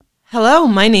Hello,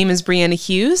 my name is Brianna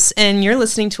Hughes, and you're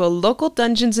listening to a local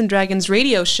Dungeons & Dragons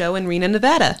radio show in Reno,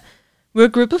 Nevada. We're a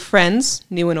group of friends,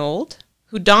 new and old,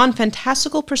 who don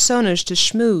fantastical personas to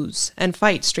schmooze and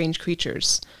fight strange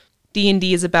creatures.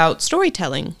 D&D is about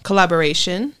storytelling,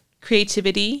 collaboration,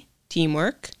 creativity,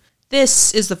 teamwork.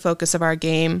 This is the focus of our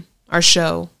game, our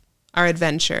show, our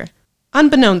adventure.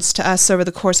 Unbeknownst to us over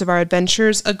the course of our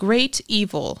adventures, a great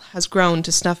evil has grown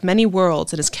to snuff many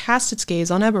worlds and has cast its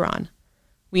gaze on Eberron.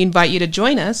 We invite you to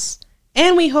join us,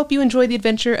 and we hope you enjoy the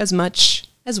adventure as much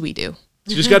as we do.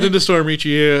 You just got into Stormreach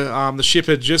here. The ship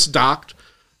had just docked.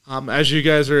 As you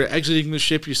guys are exiting the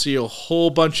ship, you see a whole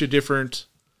bunch of different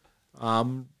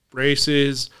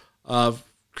races of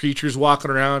creatures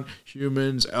walking around.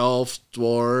 Humans, elves,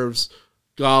 dwarves,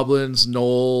 goblins,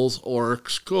 gnolls,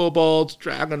 orcs, kobolds,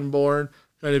 dragonborn.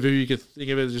 Kind of, if you could think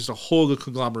of it as just a whole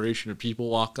conglomeration of people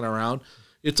walking around.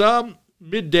 It's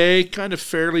midday, kind of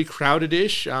fairly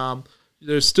crowded-ish.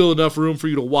 There's still enough room for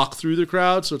you to walk through the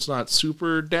crowd, so it's not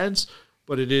super dense,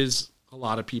 but it is a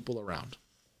lot of people around.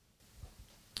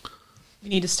 We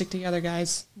need to stick together,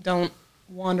 guys. Don't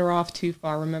wander off too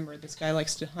far. Remember, this guy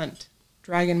likes to hunt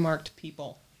dragon-marked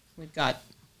people. We've got...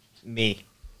 Me.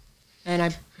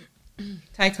 And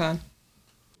Tycon.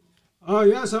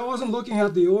 Yes, I wasn't looking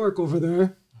at the orc over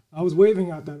there. I was waving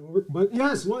at that orc. But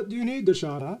yes, what do you need the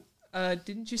shot at?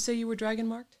 Didn't you say you were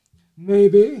dragon-marked?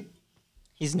 Maybe.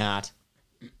 He's not.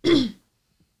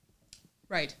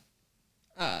 Right.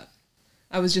 I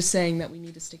was just saying that we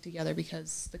need to stick together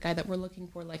because the guy that we're looking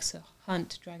for likes to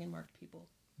hunt dragon-marked people.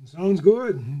 Sounds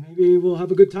good. Maybe we'll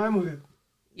have a good time with it.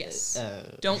 Yes.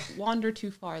 Don't wander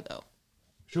too far, though.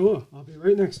 Sure, I'll be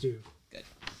right next to you. Good.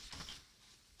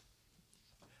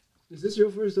 Is this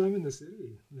your first time in the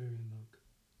city, Larry and Luke?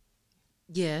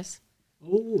 Yes.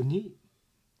 Oh, neat.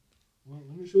 Well,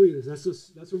 let me show you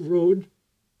this. That's a road.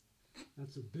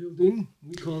 That's a building.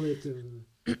 We call it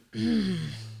 2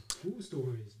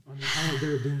 stories. On the top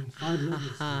there have been 5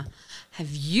 levels.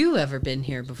 Have you ever been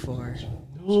here before?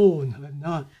 No, I'm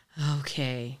not.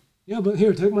 Okay. Yeah, but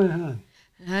here, take my hand.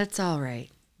 That's all right.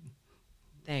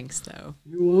 Thanks, though.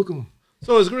 You're welcome.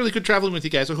 So it was really good traveling with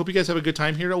you guys. I hope you guys have a good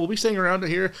time here. We'll be staying around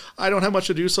here. I don't have much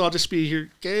to do, so I'll just be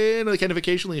here kind of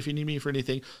occasionally if you need me for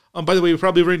anything. By the way, we're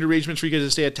probably arranged arrangements for you guys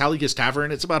to stay at Taligus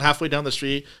Tavern. It's about halfway down the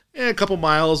street, a couple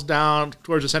miles down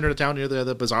towards the center of town near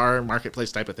the bazaar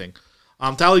marketplace type of thing.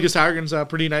 Taligus Tavern's a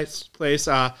pretty nice place.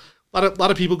 A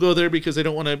lot of people go there because they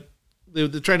don't want to.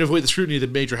 They're trying to avoid the scrutiny of the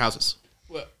major houses.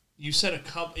 Well, you said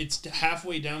it's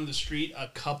halfway down the street, a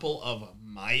couple of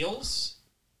miles.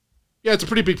 Yeah, it's a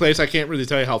pretty big place. I can't really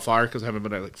tell you how far because I haven't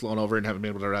been flown over and haven't been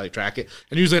able to really track it.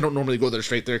 And usually I don't normally go there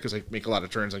straight there because I make a lot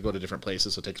of turns. I go to different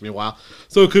places, so it takes me a while.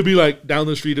 So it could be down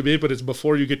the street a bit, but it's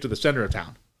before you get to the center of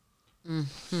town.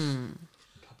 Mm-hmm.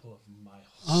 A couple of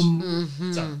miles.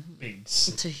 It's a big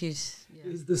city.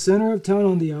 Is the center of town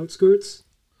on the outskirts?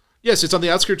 Yes, it's on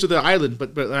the outskirts of the island,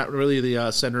 but not really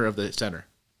the center of the center.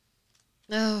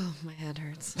 Oh, my head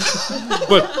hurts.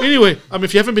 But anyway,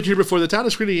 if you haven't been here before, the town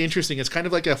is pretty interesting. It's kind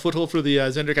of like a foothold for the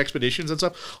Zendrick expeditions and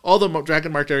stuff. All the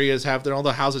dragon-marked areas all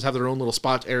the houses have their own little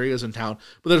spot areas in town.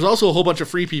 But there's also a whole bunch of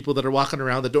free people that are walking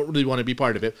around that don't really want to be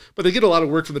part of it. But they get a lot of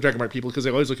work from the dragon-marked people because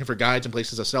they're always looking for guides and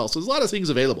places to sell. So there's a lot of things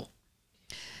available.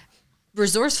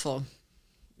 Resourceful,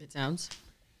 it sounds.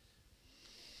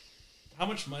 How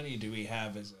much money do we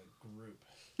have as a group?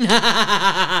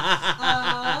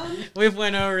 We've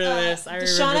went over this. I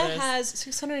remember Shauna this. has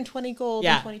 620 gold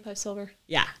and 25 silver.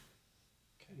 Yeah.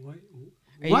 What?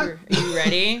 Are you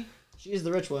ready? She's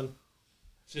the rich one.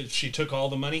 So she took all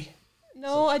the money?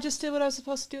 No, I just did what I was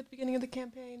supposed to do at the beginning of the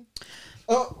campaign.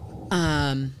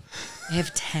 I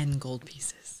have 10 gold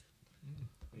pieces.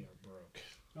 We are broke.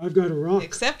 I've got a rock.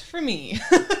 Except for me.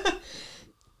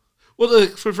 Well,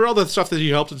 for all the stuff that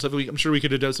you helped and stuff, I'm sure we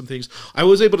could have done some things. I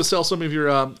was able to sell some of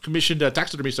your commissioned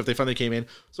taxidermy stuff. They finally came in.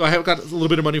 So I have got a little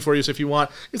bit of money for you. So if you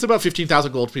want, it's about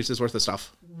 15,000 gold pieces worth of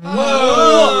stuff.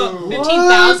 Whoa!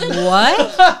 15,000?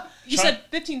 What? You said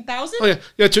 15,000? Oh,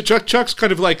 yeah. Chuck's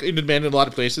kind of in demand in a lot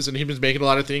of places, and he's been making a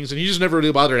lot of things, and he just never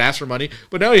really bothered to ask for money.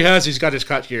 But now he's got his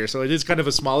cut here. So it is kind of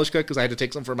a smallish cut because I had to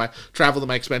take some for my travel and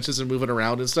my expenses and moving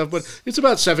around and stuff. But it's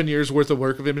about 7 years worth of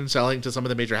work of him and selling to some of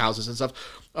the major houses and stuff.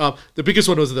 The biggest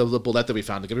one was the bullet that we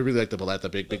found. I really like the bullet, the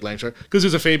big land shark. Because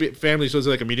there's a family, so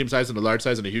there's a medium size and a large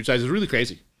size and a huge size. It's really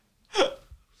crazy. Oh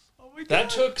my God. That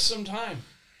took some time.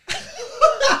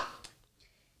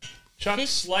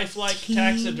 Chuck's lifelike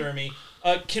taxidermy.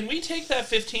 Can we take that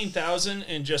 15,000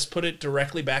 and just put it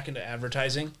directly back into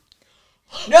advertising?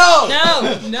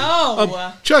 No!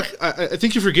 No. Chuck, I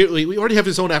think you forget, we already have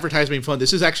this own advertising fund.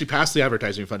 This is actually past the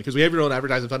advertising fund because we have your own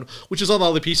advertising fund, which is on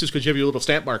all the pieces because you have your little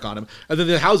stamp mark on them. And then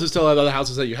the houses still have other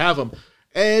houses that you have them.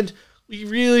 And we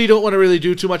really don't want to really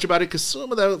do too much about it because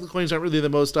some of the coins aren't really the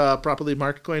most properly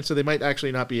marked coins, so they might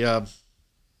actually not be... yeah,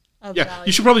 value.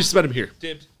 you should probably spend them here.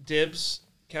 Dibs,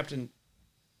 Captain,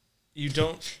 you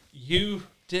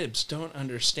Dibs don't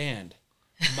understand.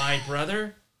 My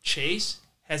brother, Chase,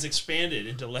 has expanded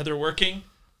into leatherworking.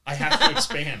 I have to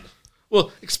expand.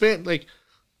 Well, expand, like...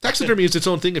 Taxidermy is its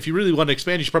own thing. If you really want to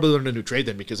expand, you should probably learn a new trade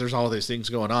then because there's all these things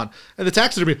going on. And the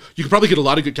taxidermy, you can probably get a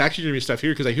lot of good taxidermy stuff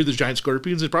here because I hear there's giant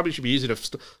scorpions. It probably should be easy to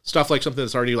stuff like something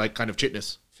that's already like kind of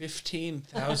chitness.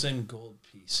 15,000 gold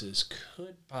pieces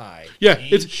could buy. Yeah,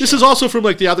 this is also from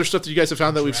like the other stuff that you guys have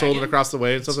found that we've sold Dragon? across the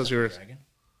way and stuff that's Stuff a yours. dragon.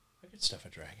 I could stuff a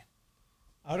dragon.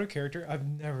 Out of character, I've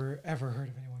never ever heard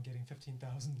of anyone getting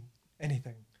 15,000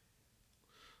 anything.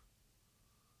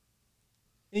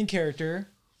 In character,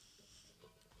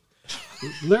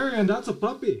 Larry, and that's a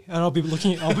puppy. And I'll be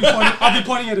pointing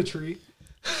at a tree.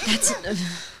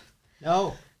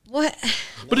 No. What?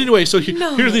 But anyway, so here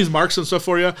No. are these marks and stuff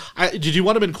for you. Did you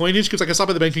want them in coinage? Because like I saw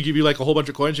by the bank can give you like a whole bunch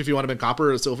of coins if you want them in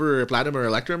copper or silver or platinum or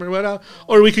electrum or whatever.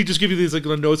 Or we could just give you these like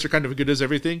little notes that are kind of good as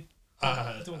everything.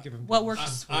 Don't give him. What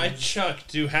works? I, Chuck,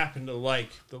 do happen to like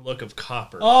the look of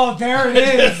copper. Oh, there it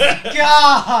is.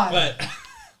 God. But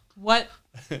What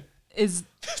is?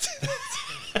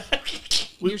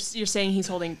 You're saying he's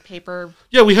holding paper.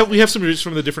 Yeah, we have some roots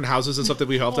from the different houses and stuff that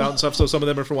we helped out and stuff. So some of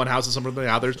them are from one house and some of them are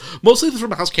from the others. Mostly they're from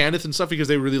House Kenneth and stuff because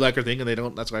they really like our thing and they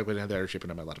don't. That's why we have the shipping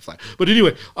them a lot of fly. But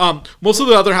anyway, most of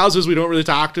the other houses we don't really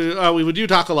talk to. We do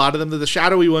talk a lot of them. The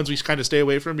shadowy ones we kind of stay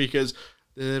away from because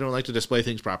they don't like to display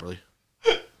things properly.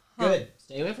 Good.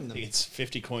 Stay away from I them. think it's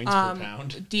 50 coins per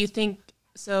pound. Do you think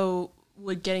so?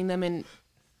 Would getting them in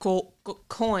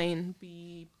coin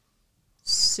be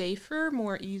safer,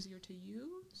 more easier to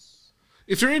use?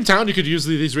 If you're in town, you could use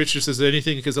these rich just as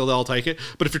anything because they'll all take it.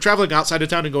 But if you're traveling outside of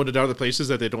town and going to other places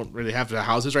that they don't really have the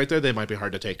houses right there, they might be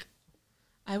hard to take.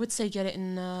 I would say get it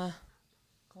in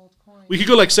gold coin. We could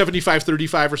go like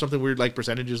 75-35 or something weird like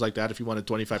percentages like that if you wanted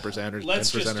 25% or 10%.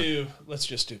 Let's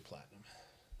just do platinum.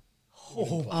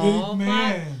 Oh, big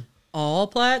man. All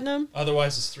platinum?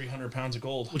 Otherwise, it's 300 pounds of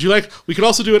gold. Would you like? We could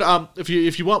also do it. If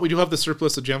you want, we do have the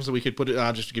surplus of gems that we could put it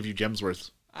on just to give you gems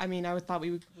worth. I mean, I thought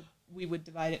we would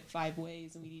divide it 5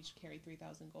 ways and we'd each carry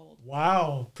 3,000 gold.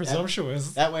 Wow,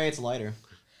 presumptuous. That way it's lighter.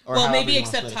 Or Well, however maybe you wanna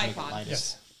except split it to make it Typhon.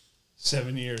 lightest.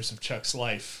 7 years of Chuck's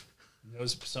life.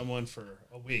 Knows someone for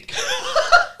a week.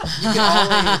 You can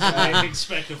always, I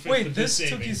expect a fifth Wait, of this his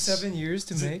took you savings. 7 years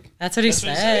to make? That's what he That's what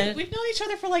he said. We've known each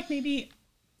other for like maybe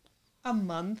a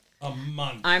month. A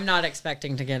month. I'm not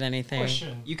expecting to get anything.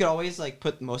 Question. you could always like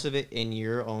put most of it in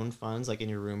your own funds, like in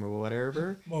your room or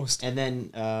whatever, Most. and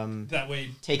then That way,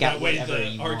 Take out that way whatever the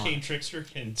you arcane want. trickster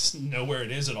can know where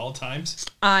it is at all times.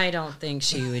 I don't think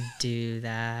she would do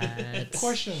that.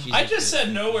 Question. I just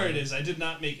said know where it is. I did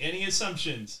not make any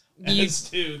assumptions You-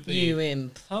 as to the You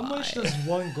imply. How much does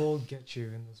 1 gold get you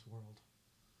in this world?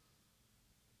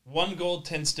 1 gold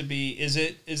tends to be. Is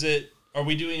it? Are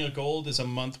we doing a gold as a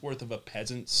month worth of a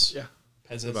peasant's? Yeah.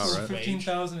 Peasant's About right. wage?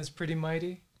 15,000 is pretty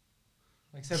mighty.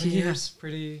 Like 7 Yeah. years,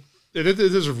 pretty. It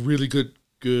is a really good.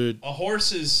 A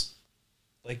horse is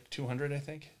like 200, I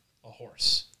think. A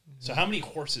horse. So how many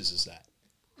horses is that?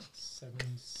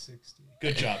 760.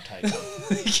 Good job, Tycho.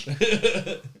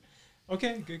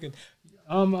 Okay, good.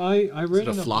 I Is read it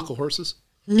a in flock of horses?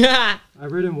 Yeah. I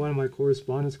read in one of my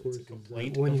correspondence courses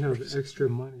complaint that when you of have horses. extra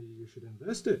money, you should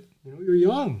invest it. You know, you're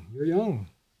young. You're young.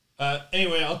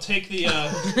 Anyway, I'll take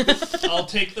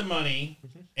the money,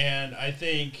 and I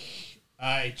think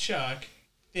Chuck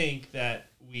think that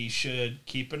we should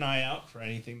keep an eye out for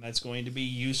anything that's going to be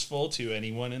useful to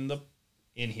anyone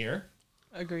in here,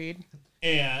 Agreed.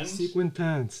 and Sequin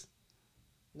pants.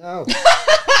 no.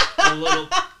 a little.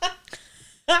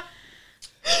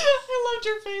 I loved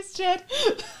your face, Jed.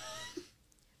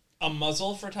 A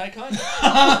muzzle for Tycon?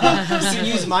 You can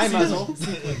use my muzzle.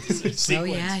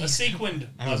 Sequined. yeah. A sequined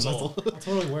muzzle. I'll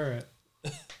totally wear it.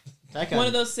 That One kind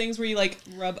of those things where you like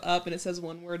rub up and it says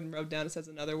one word and rub down it says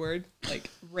another word, like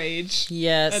rage.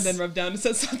 Yes. And then rub down it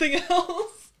says something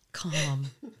else. Calm.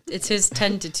 It's his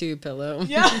 10 to 2 pillow.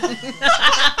 Yeah.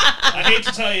 I hate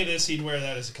to tell you this, he'd wear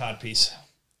that as a codpiece.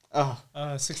 Oh,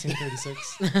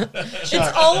 1636.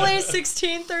 It's always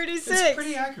 1636. It's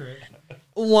pretty accurate.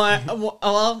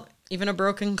 Well, even a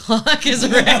broken clock is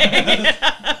right.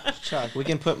 Chuck, we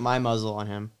can put my muzzle on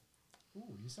him. Ooh,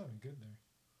 you sounded good there.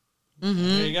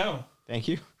 There you go. Thank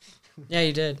you. Yeah,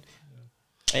 you did.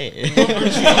 Hey.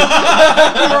 Aren't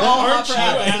you,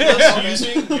 Atlas,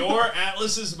 using your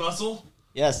Atlas's muscle?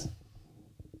 Yes.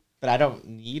 But I don't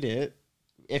need it.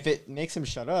 If it makes him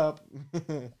shut up.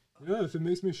 Yeah, if it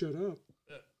makes me shut up.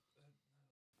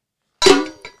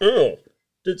 Oh,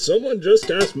 did someone just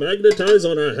cast magnetize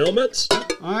on our helmets?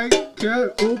 I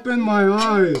can't open my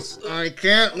eyes. I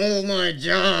can't move my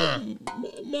jaw.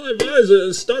 My visor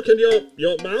is stuck in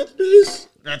your mouthpiece?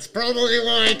 That's probably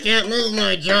why I can't move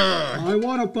my jaw. I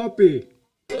want a puppy.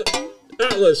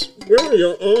 Atlas, where are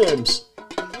your arms?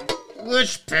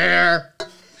 Which pair?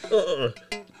 You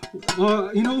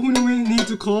know who we need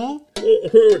to call?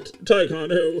 Who? Tycon,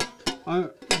 who?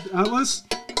 Atlas?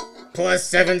 Plus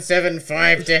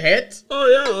 775 to hit? Oh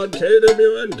yeah, on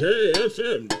KWNK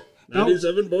FM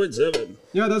 97.7.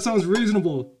 Yeah, that sounds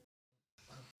reasonable.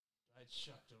 I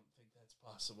don't think that's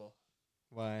possible.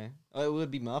 Why? Oh, it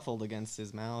would be muffled against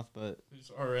his mouth, but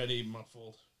Who's already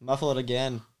muffled? muffle it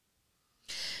again.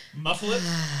 Muffle it.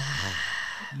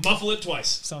 Muffle it twice.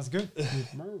 Sounds good.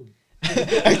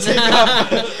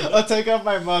 I'll take off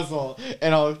my muzzle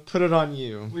and I'll put it on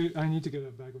you. Wait, I need to get a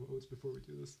bag of oats before we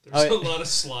do this. There's a lot of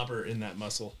slobber in that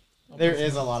muscle. There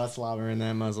is a lot of slobber in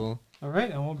that muzzle. All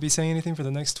right, I won't be saying anything for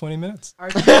the next 20 minutes.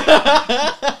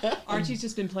 Archie's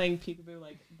just been playing peekaboo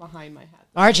like behind my hat.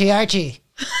 Archie.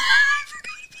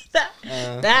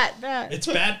 That. It's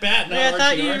bat, not I thought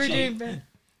Archie, you were Archie. doing bad.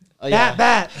 Oh, yeah.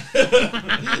 Bat.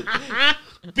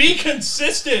 Be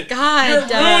consistent. God,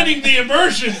 You're ruining the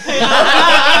immersion.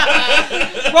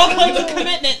 Role play with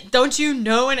commitment. Don't you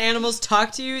know when animals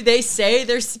talk to you, they say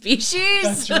their species?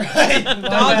 That's right.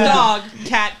 Dog,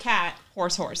 cat,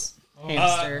 horse.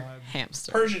 Hamster.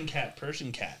 Hamster. Persian cat.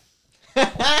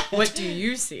 What do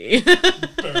you see?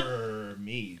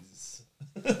 Burmese.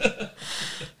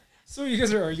 So you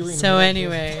guys are arguing. So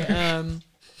anyway,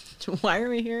 why are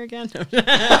we here again?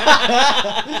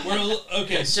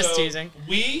 Okay, Just so teasing.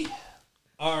 we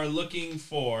are looking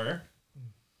for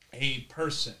a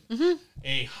person,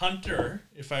 a hunter,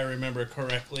 if I remember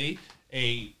correctly,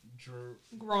 a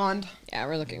Grand. Yeah,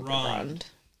 we're looking for Ron. Rond.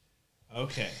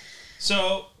 Okay,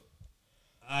 so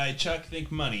I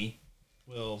think money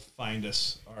will find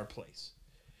us our place.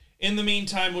 In the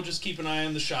meantime, we'll just keep an eye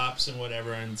on the shops and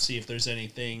whatever and see if there's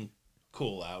anything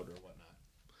cool out or whatnot.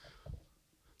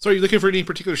 So are you looking for any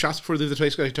particular shops before we leave the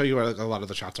place? I can tell you where a lot of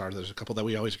the shops are. There's a couple that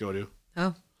we always go to.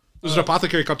 Oh, There's an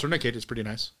apothecary called Tourniquet. It's pretty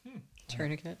nice.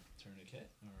 tourniquet. Tourniquet,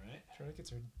 all right.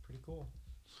 Tourniquets are pretty cool.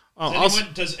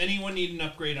 Does anyone need an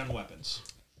upgrade on weapons?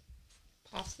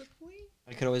 Possibly.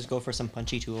 I could always go for some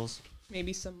punchy tools.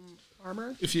 Maybe some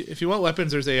armor. If you want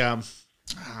weapons, there's a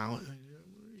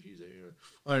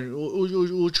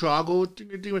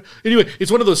Utrago. Anyway,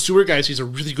 it's one of those sewer guys. He's a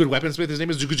really good weaponsmith. His name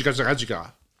is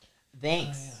Zugujikazagajiga.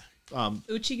 Thanks.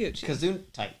 Uchi Gucci. Kazoon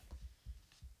type.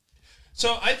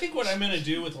 So I think what I'm going to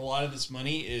do with a lot of this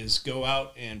money is go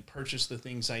out and purchase the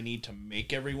things I need to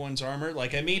make everyone's armor.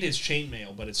 Like I made his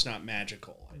chainmail, but it's not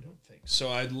magical, I don't think. So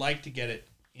I'd like to get it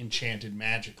enchanted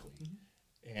magically.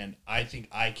 And I think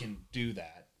I can do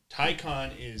that.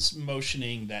 Tycon is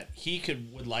motioning that he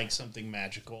would like something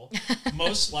magical.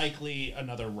 Most likely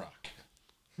another rock.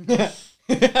 So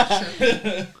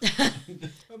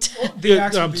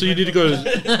you need to go to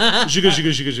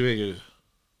Juga.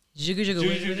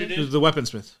 Jugu. The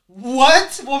weaponsmith.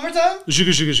 What? One more time?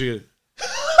 Juga.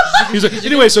 He's like,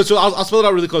 anyway, so I'll spell it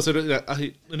out really close. And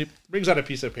he brings out a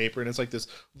piece of paper, and it's like this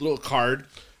little card,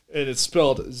 and it's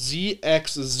spelled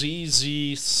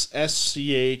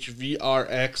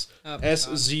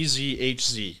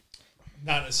ZXZZSCHVRXSZZHZ.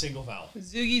 Not a single vowel.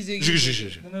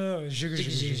 Zoogie. No.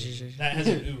 That has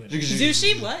an ooh in it.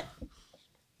 Zushi? What?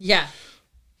 Yeah.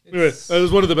 Anyway, it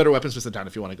was one of the better weaponsmiths in town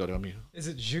if you want to go to him. Is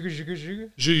it Juga?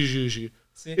 Juga.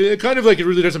 See? It kind of like it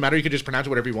really doesn't matter. You can just pronounce it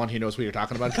whatever you want. He knows what you're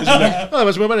talking about. 'Cause he's like, oh,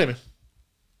 that's what my name is.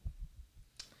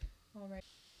 All right.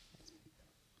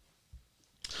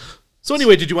 So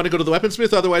anyway, did you want to go to the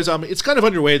weaponsmith? Otherwise, it's kind of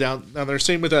on your way down there.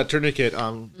 Same with that tourniquet.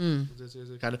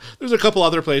 There's a couple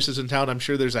other places in town. I'm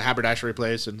sure there's a haberdashery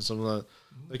place and some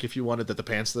like if you wanted the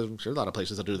pants. I'm sure a lot of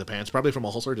places that do the pants, probably from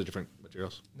a whole sort of different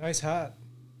materials. Nice hat.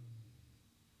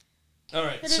 All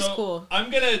right, It is cool.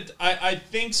 I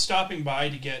think stopping by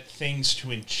to get things to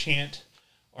enchant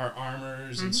our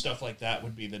armors and stuff like that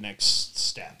would be the next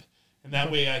step. And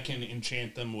that way I can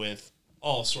enchant them with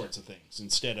all sorts of things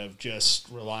instead of just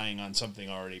relying on something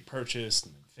already purchased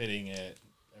and fitting it,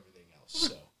 everything else.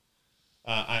 So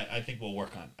I think we'll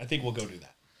work on. I think we'll go do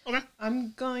that. Okay.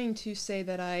 I'm going to say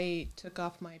that I took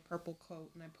off my purple coat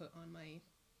and I put on my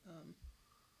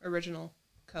original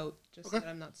coat just so that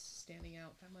I'm not standing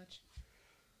out that much.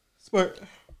 Smart.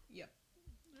 Yep.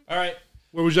 All right.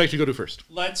 Where would you like to go to first?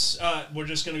 Let's. We're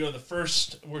just gonna go the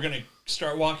first. We're gonna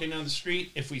start walking down the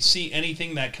street. If we see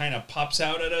anything that kind of pops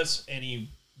out at us, any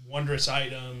wondrous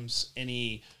items,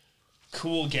 any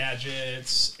cool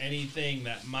gadgets, anything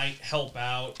that might help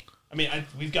out. I mean,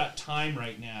 we've got time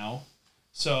right now,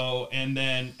 so and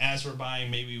then as we're buying,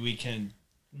 maybe we can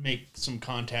make some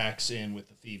contacts in with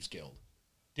the Thieves Guild.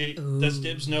 Does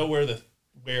Dibs know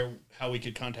how we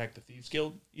could contact the Thieves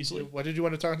Guild easily? Why did you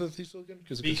want to talk to the Thieves Guild again?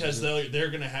 Because they're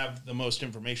going to have the most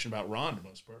information about Rond,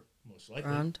 most likely.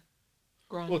 Rond.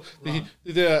 Well,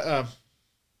 the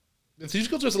Thieves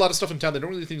Guild does a lot of stuff in town. They don't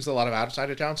really think there's a lot of outside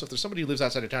of town. So if there's somebody who lives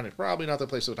outside of town, it's probably not the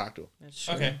place to talk to. That's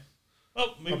true. Okay.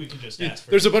 Well, maybe we can just ask.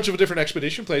 There's a bunch of different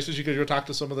expedition places. You could go talk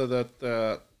to some of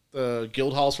the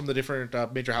guild halls from the different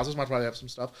major houses. Might probably have some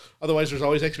stuff. Otherwise, there's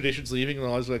always expeditions leaving and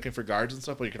always looking for guards and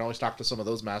stuff. But you can always talk to some of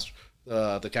those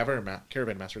the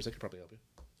caravan masters. They could probably help you.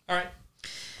 All right.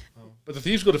 But the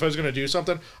Thieves Guild, if I was going to do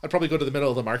something, I'd probably go to the middle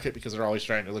of the market because they're always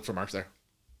trying to look for marks there.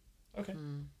 Okay.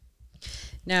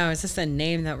 Now, is this a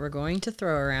name that we're going to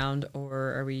throw around,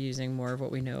 or are we using more of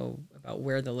what we know about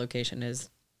where the location is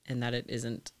and that it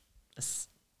isn't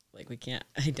like we can't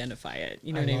identify it?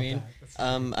 You know what I love mean? that.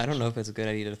 That's I don't know if it's a good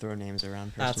idea to throw names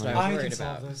around That's personally. what I I'm can worried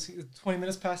solve about. this. 20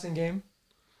 minutes passing game.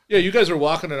 Yeah, you guys are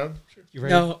walking around. Sure. You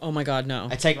ready? No, oh my God, no.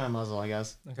 I take my muzzle, I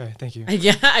guess. Okay, thank you.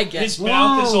 Yeah, I guess. His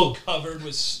mouth is Whoa. all covered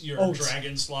with your Oh,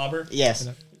 dragon slobber. Yes.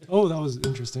 Oh, that was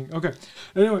interesting. Okay.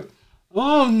 Anyway.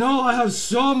 Oh no, I have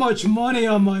so much money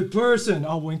on my person.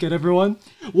 I'll wink at everyone.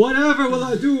 Whatever will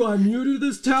I do? I'm new to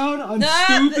this town. I'm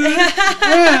stupid.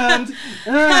 and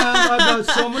I've got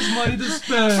so much money to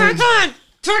spend.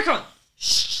 Tarkon!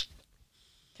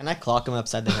 Can I clock him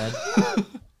upside the head?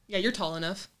 Yeah, you're tall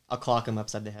enough. I'll clock him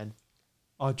upside the head.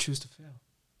 I'll choose to fail.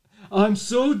 I'm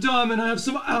so dumb and I have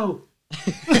some ow.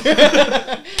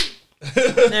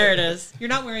 There it is. You're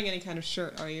not wearing any kind of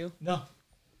shirt, are you? No.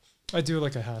 I do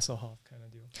like a Hasselhoff kind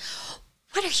of deal.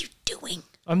 What are you doing?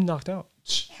 I'm knocked out.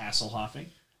 Hasselhoffing.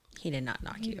 He did not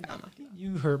knock you out.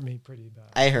 You hurt me pretty bad.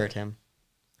 I hurt him.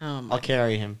 Oh my. I'll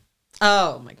carry him.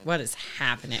 Oh my. What is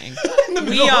happening?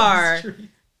 We are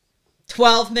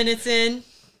 12 minutes in.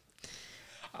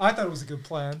 I thought it was a good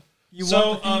plan. You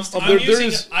So want the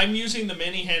thieves to- I'm using the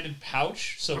many-handed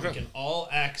pouch so we can all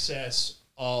access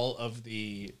all of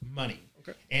the money.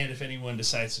 Okay. And if anyone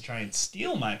decides to try and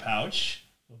steal my pouch,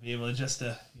 we'll be able to just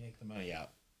yank the money out.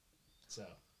 So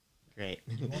Great.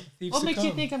 thieves What to makes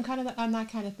you come. think I'm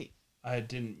that kind of thief? I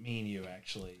didn't mean you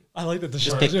actually. I like that the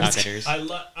Just charges.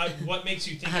 pickpocketers. What makes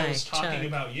you think I was Hi, talking Chuck.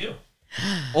 about you?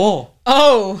 Oh!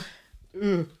 Oh.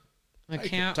 I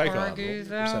can't Tycho, argue roll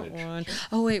that percentage. one.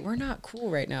 Oh wait, we're not cool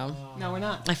right now. No, we're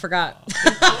not. I forgot.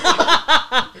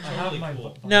 I have my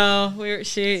cool. No, we were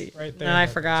she. Right there. No, I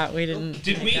forgot. We didn't.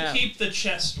 Did we pick up. keep the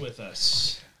chest with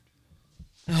us?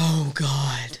 Oh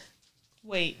God.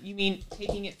 Wait, you mean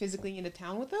taking it physically into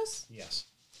town with us? Yes.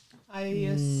 I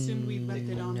assumed we left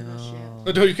it on the ship.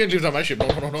 Oh, no, you can't leave it on my ship. No,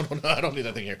 I don't need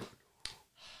that thing here.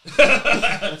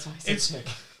 It's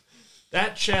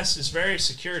that chest is very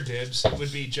secure, Dibs. It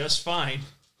would be just fine.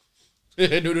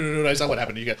 no, that's not what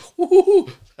happened. You get, woo-hoo-hoo.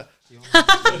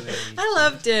 I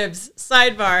love Dibs.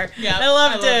 Sidebar. Yeah, I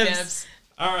love Dibs. Dibs.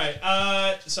 All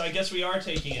right. So I guess we are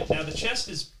taking it now. The chest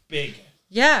is big.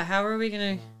 Yeah. How are we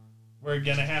gonna? We're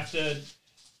gonna have to.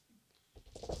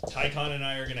 Tycon and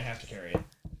I are gonna have to carry it.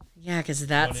 Yeah, because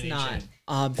that's One in each not hand.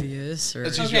 obvious. Or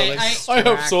That's Okay, usually like, I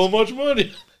have so much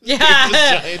money. yeah.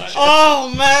 Giant Oh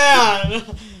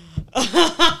man.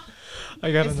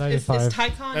 I got a Is 95.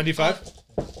 Tycon 95?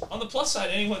 On the plus side,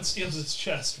 anyone steals its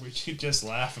chest, we should just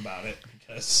laugh about it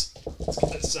because it's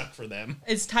gonna suck for them.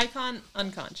 Is Tycon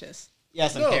unconscious?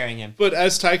 Yes, I'm No, carrying him. But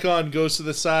as Tycon goes to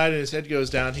the side and his head goes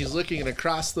down, he's looking, and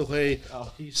across the way,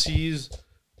 he sees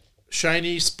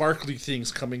shiny, sparkly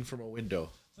things coming from a window.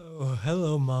 Oh,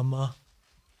 hello, mama.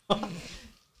 What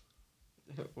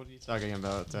are you talking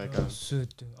about, Tycho?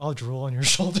 I'll drool on your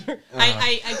shoulder.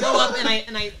 I go up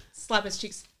and I slap his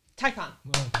cheeks. Tycon.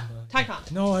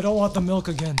 Tycon. No, I don't want the milk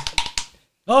again.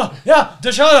 Oh, yeah,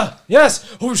 Dashana.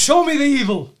 Yes. Oh, show me the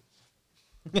evil.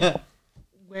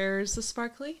 Where's the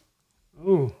sparkly?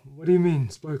 Oh, what do you mean,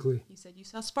 sparkly? You said you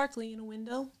saw sparkly in a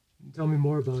window. Tell me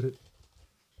more about it.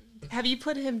 Have you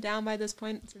put him down by this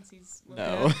point since he's woken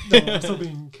No. up? No, I'm still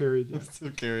being carried. Yeah. Still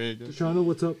carrying him. Shana,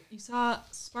 what's up? You saw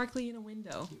sparkly in a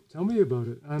window. Tell me about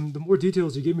it. The more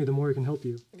details you give me, the more I can help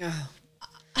you.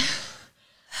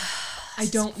 I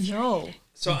don't know.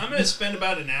 So I'm gonna spend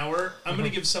about an hour. I'm gonna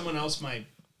give someone else my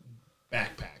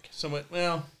backpack.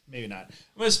 Well, maybe not.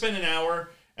 I'm gonna spend an hour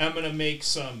and I'm gonna make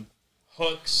some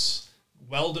hooks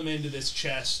weld them into this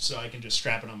chest so I can just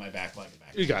strap it on my back like a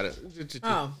back. You got it.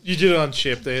 Oh. You did it on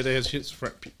ship. It was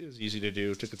easy to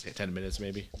do. It took 10 minutes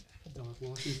maybe. Doc,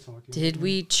 while she's talking. Did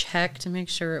we check to make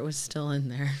sure it was still in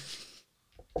there?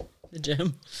 The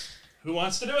gem. Who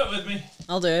wants to do it with me?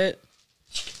 I'll do it.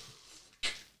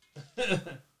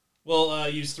 We'll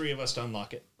use 3 of us to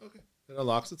unlock it. Okay. It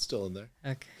unlocks. It's still in there.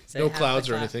 Okay. So No it has clouds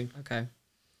or that. anything. Okay.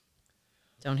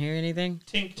 Don't hear anything?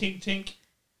 Tink, tink, tink.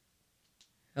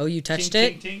 Oh, you touched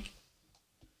Tink, it? tink,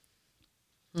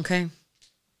 tink. Okay.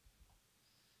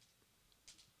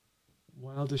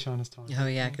 While Deshaun is talking. Oh,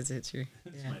 yeah, because it's your...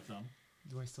 That's Yeah. my thumb.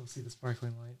 Do I still see the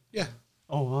sparkling light? Yeah.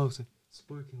 Oh, I'll say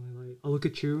sparkling light. I'll look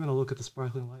at you, and I'll look at the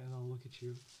sparkling light, and I'll look at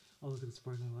you. I'll look at the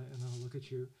sparkling light, and I'll look at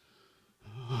you.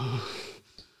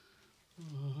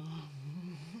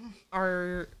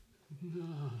 Our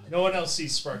No one else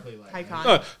sees sparkly light. icon.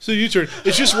 Oh, so you turn.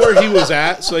 It's just where he was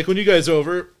at. So like when you guys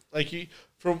over, like he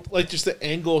from like just the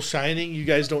angle shining, you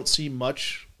guys don't see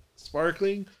much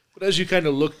sparkling. But as you kind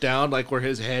of look down, like where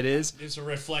his head is, It's a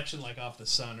reflection like off the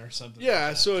sun or something. yeah.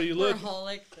 like that. So you look.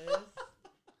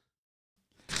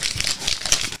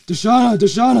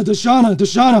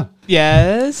 Deshauna!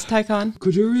 Yes, Tycon.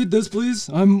 Could you read this, please?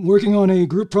 I'm working on a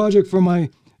group project for my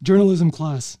journalism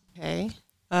class. Okay.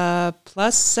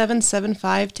 Plus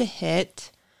 775 to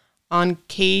hit on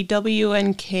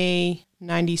KWNK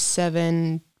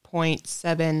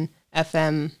 97.7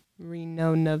 FM,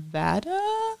 Reno, Nevada.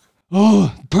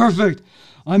 Oh, perfect!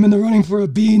 I'm in the running for a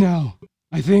B now,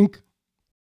 I think.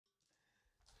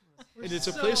 And it's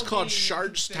a place called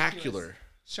Shardstacular.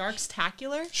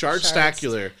 Sharkstacular?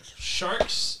 Shardstacular.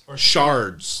 Sharks or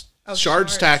Shards. Oh,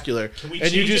 Shardstacular. Can we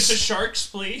And you change it to just sharks,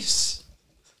 please?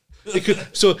 it could,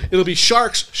 so it'll be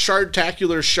sharks.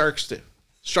 Shardtacular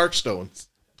Sharkstones.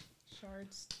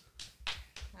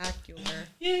 Sharkstacular.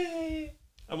 Yay!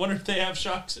 I wonder if they have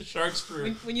sharks for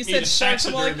When you me said to sharks,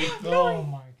 I'm like, taxidermy. Oh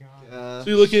my god. So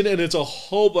you look in, and it's a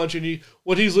whole bunch, and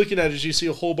what he's looking at is you see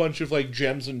a whole bunch of like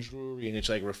gems and jewelry, and it's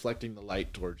like reflecting the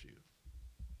light towards you.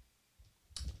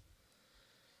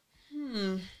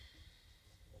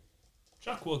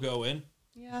 Chuck will go in.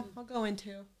 Yeah, I'll go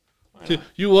into. So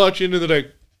you watch into the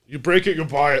like, you break it, you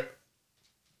buy it.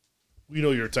 We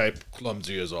know your type,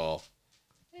 clumsy as all.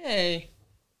 Hey.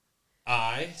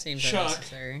 I, Seems Chuck,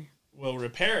 unnecessary. will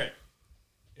repair it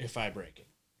if I break it.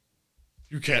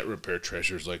 You can't repair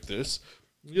treasures like this.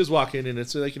 You just walk in, and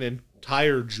it's like an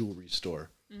entire jewelry store.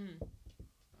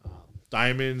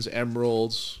 Diamonds,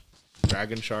 emeralds,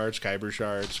 dragon shards, kyber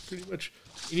shards, pretty much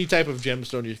any type of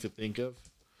gemstone you could think of.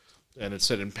 And it's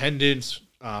set in pendants,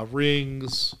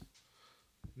 rings,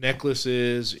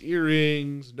 necklaces,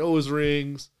 earrings, nose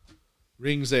rings,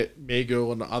 rings that may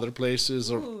go in other places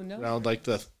or Ooh, nose around like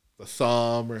the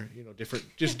thumb, or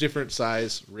different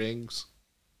size rings.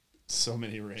 So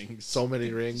many rings. So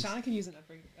many rings. Shauna can use an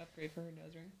upgrade for her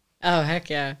nose ring. Oh, heck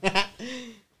yeah.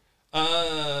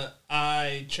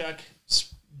 I check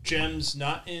gems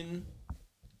not in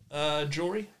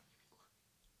jewelry.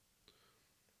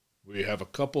 We have a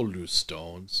couple loose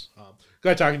stones.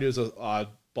 Guy talking to you is a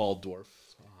bald dwarf,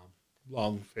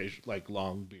 long face, like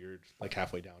long beard, like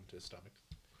halfway down to his stomach.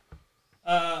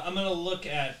 I'm gonna look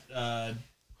at. Look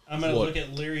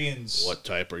at Lyrian's. What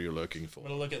type are you looking for? I'm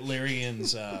gonna look at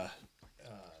Lyrian's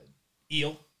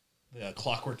eel, the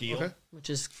clockwork eel. Okay. Which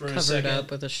is For a covered second.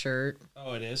 up with a shirt.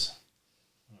 Oh, it is.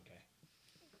 Okay.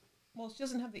 Well, she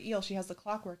doesn't have the eel. She has the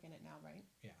clockwork in it now, right?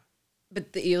 Yeah.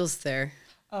 But the eel's there.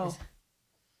 Oh.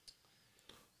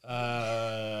 What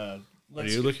are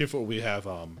Let's you looking for? We have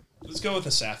let's go with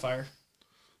a sapphire.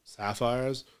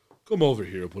 sapphires. Come over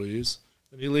here, please.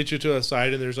 And he leads you to a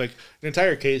side, and there's like an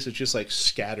entire case of just like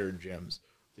scattered gems.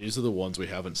 These are the ones we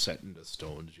haven't set into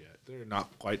stones yet. They're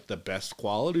not quite the best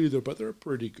quality, but they're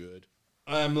pretty good.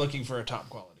 I'm looking for a top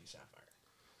quality sapphire.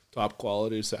 Top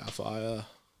quality sapphire.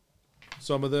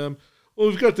 Some of them. Well,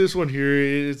 we've got this one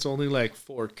here. It's only like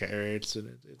 4 carats,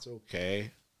 and it's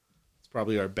okay. It's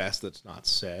probably our best that's not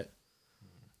set.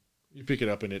 You pick it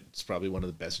up, and it's probably one of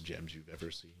the best gems you've ever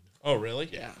seen. Oh, really?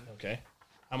 Yeah. Okay.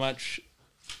 How much?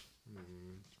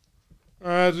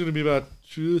 It's going to be about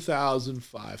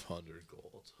 2,500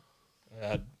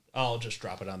 gold. I'll just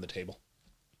drop it on the table.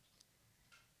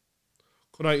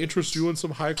 Can I interest you in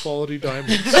some high quality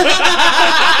diamonds?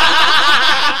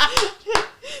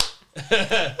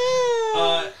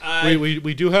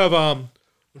 We do have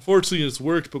unfortunately it's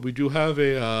worked, but we do have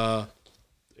a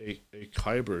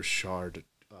kyber shard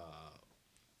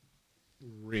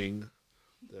ring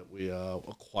that we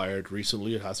acquired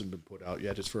recently. It hasn't been put out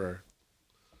yet. It's for our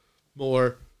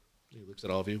more, he looks at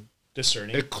all of you,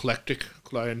 Discerning. eclectic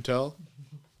clientele.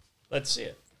 Let's see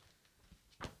it.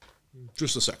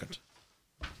 Just a second.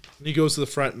 And he goes to the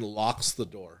front and locks the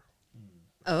door.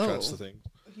 Oh. Shuts the thing.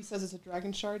 He says it's a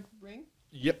dragon shard ring.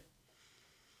 Yep.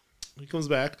 He comes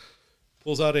back,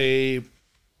 pulls out a,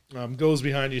 goes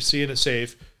behind you, see in a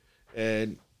safe,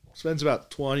 and spends about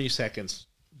 20 seconds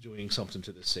doing something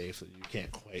to the safe that you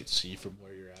can't quite see from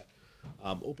where you're at.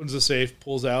 Opens the safe,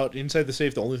 pulls out. Inside the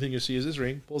safe, the only thing you see is his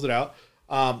ring. Pulls it out.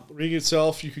 Ring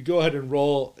itself, you could go ahead and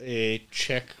roll a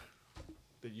check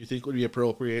that you think would be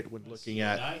appropriate when looking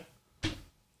at.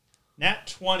 Nat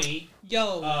 20.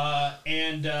 Yo.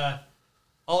 And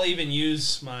I'll even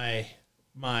use my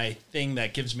thing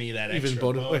that gives me that Even extra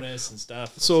bonus and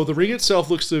stuff. So the ring itself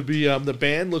looks to be, the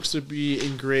band looks to be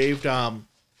engraved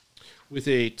with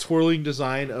a twirling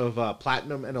design of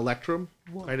platinum and electrum,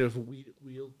 kind of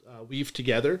weaved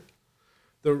together.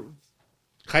 The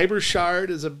Kyber shard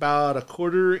is about a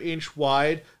 1/4 inch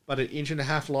wide, about 1.5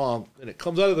 inches long, and it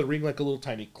comes out of the ring like a little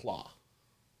tiny claw.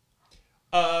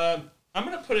 I'm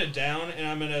gonna put it down, and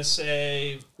I'm gonna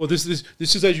say, Well, this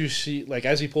is as you see, like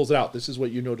as he pulls it out. This is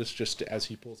what you notice just as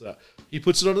he pulls it out. He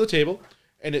puts it onto the table,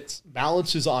 and it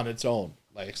balances on its own.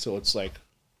 Like so, it's like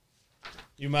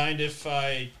you mind if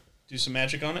I do some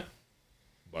magic on it?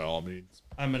 by all means.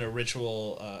 I'm gonna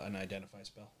ritual an identify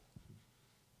spell.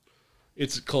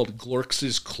 It's called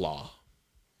Glorx's Claw.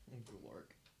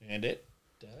 And it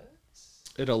does.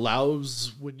 It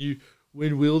allows when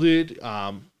wielded,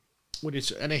 when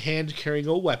it's in a hand carrying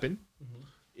a weapon,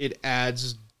 it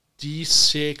adds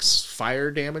D6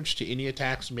 fire damage to any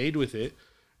attacks made with it,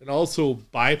 and also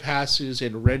bypasses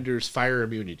and renders fire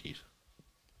immunity.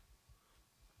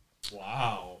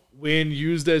 Wow. When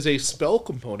used as a spell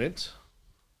component,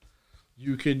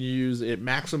 you can use it.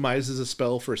 Maximizes a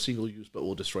spell for a single use, but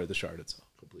will destroy the shard itself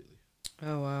completely.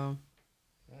 Oh, wow.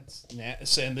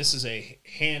 And this is a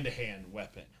hand-to-hand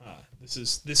weapon, huh?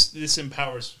 This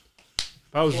empowers.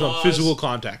 Powers on Claws. physical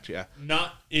contact, yeah.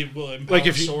 It will empower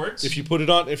Like swords. if you put it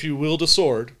on, if you wield a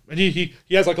sword, and he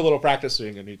has like a little practice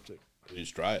thing, and he's like, please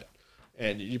try it,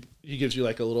 and he gives you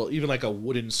like a little, even like a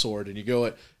wooden sword, and you go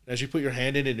it, and as you put your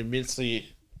hand in, it immensely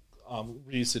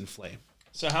wreathes in flame.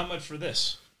 So how much for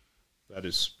this? That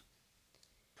is,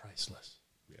 Priceless.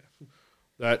 yeah,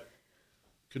 that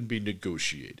can be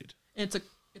negotiated. And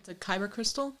it's a kyber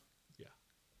crystal. Yeah,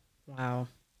 Wow.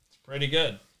 It's pretty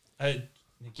good.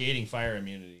 Negating fire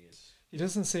immunity is. He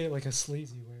doesn't say it like a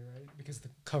sleazy way, right? Because the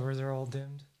covers are all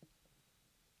dimmed.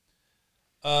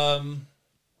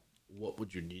 what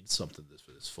would you need something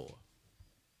for this for?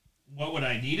 What would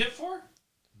I need it for?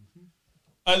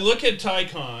 I look at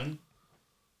Tycon,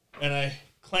 and I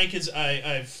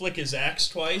I flick his axe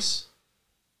twice.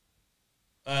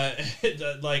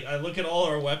 Like I look at all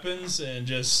our weapons and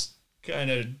just kind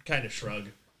of shrug.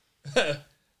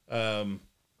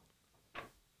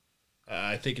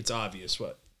 I think it's obvious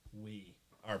what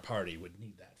our party would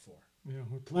need that for. Yeah,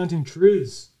 we're planting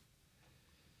trees.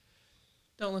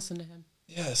 Don't listen to him.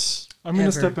 Yes. I'm gonna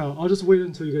Ever. step out. I'll just wait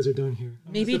until you guys are done here.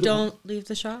 I'm Maybe gonna step out. don't leave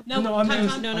the shop. No, No, I'm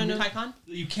Tycon. gonna- No. Tycon.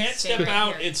 You can't Stay step right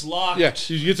out. here. It's locked. Yeah,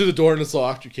 you get to the door and it's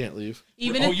locked. You can't leave.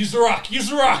 Even Oh, if use the rock. Use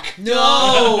the rock.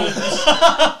 no,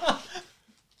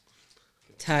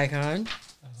 Tycon,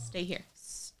 stay here.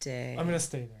 stay. I'm gonna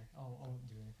stay there. I won't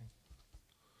do anything.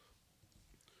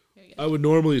 Here you go. I would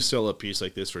normally sell a piece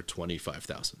like this for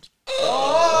 25,000.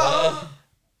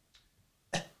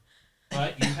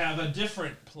 But you have a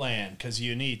different plan because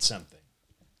you need something.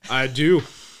 I do.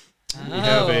 We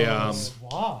have a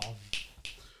Wow.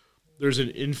 there's an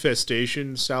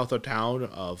infestation south of town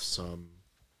of some,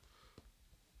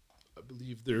 I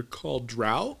believe they're called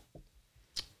drow.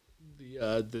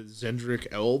 The Zendrick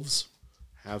elves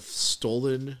have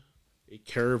stolen a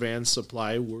caravan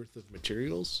supply worth of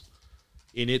materials.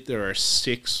 In it, there are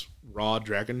 6 raw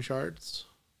dragon shards.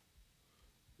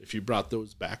 If you brought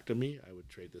those back to me, I would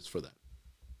trade this for that.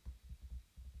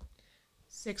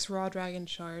 6 raw dragon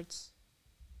shards.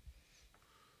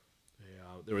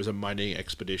 There was a mining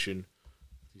expedition.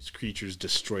 These creatures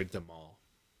destroyed them all.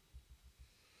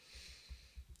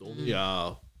 Only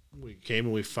we came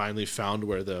and we finally found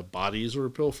where the bodies were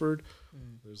pilfered.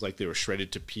 It was like they were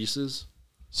shredded to pieces.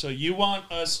 So you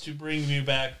want us to bring you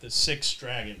back the 6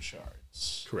 dragon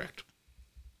shards Correct.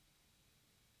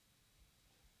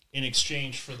 in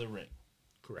exchange for the ring.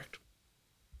 Correct.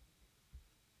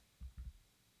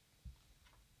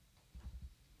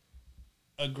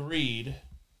 Agreed,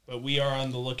 but we are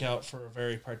on the lookout for a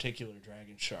very particular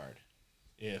dragon shard.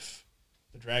 If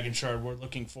the dragon shard we're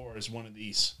looking for is one of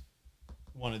these,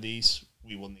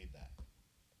 we will need that.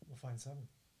 We'll find 7.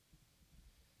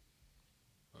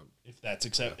 If that's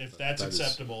that is-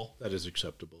 acceptable. That is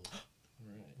acceptable.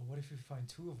 But what if we find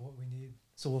 2 of what we need?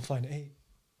 So we'll find 8.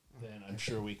 then I'm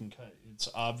sure we can cut. It's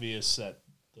obvious that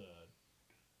the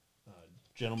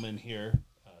gentleman here,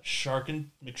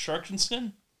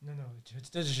 McSharkinston. No,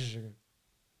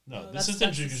 No, No, this that's- isn't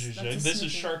that's a- Jig. that's a This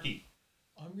is snippet. Sharky.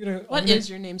 What is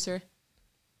your name, sir?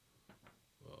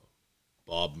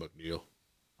 Bob McNeil.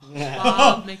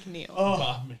 Bob McNeil.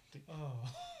 Bob McNeil.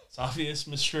 It's obvious,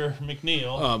 Mr.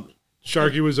 McNeil.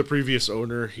 Sharky was a previous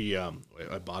owner.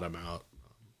 I bought him out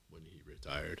when he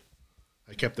retired.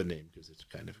 I kept the name because it's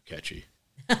kind of catchy.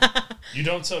 You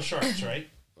don't sell sharks, right?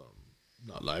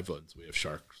 Not live ones. We have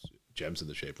sharks, gems in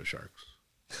the shape of sharks.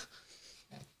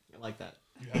 I like that.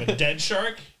 You have a dead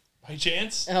shark, by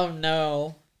chance? Oh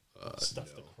no.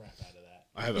 Stuff the crap out of that.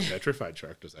 I have a petrified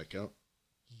shark. Does that count?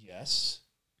 Yes.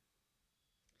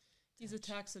 He's a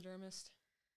taxidermist.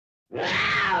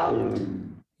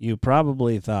 You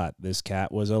probably thought this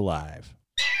cat was alive.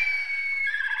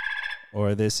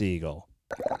 Or this eagle.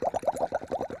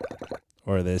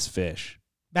 Or this fish.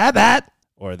 Bat!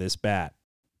 Or this bat.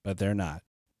 But they're not.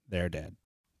 They're dead.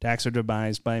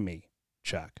 Taxidermized by me,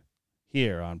 Chuck.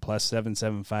 Here on Plus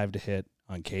 775 to hit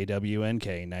on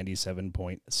KWNK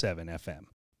 97.7 FM.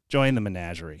 Join the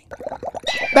menagerie.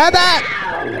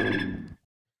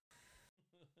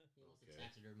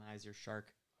 Taxidermize your shark.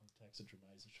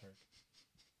 Taxidermize a shark.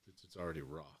 It's already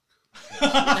raw.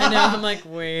 I know. I'm like,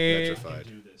 wait. Petrified.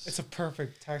 Do this. It's a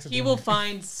perfect taxidermy. He will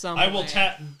find some. I will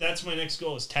way. That's my next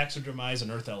goal is taxidermize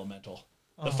an earth elemental.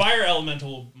 The Oh. fire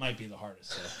elemental might be the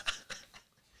hardest.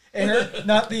 Though. Air,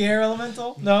 not the air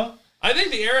elemental. No. I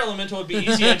think the air elemental would be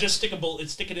easy. I just stick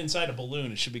it inside a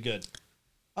balloon. It should be good.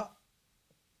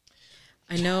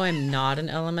 I know I'm not an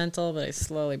elemental, but I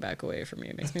slowly back away from you.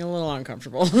 It makes me a little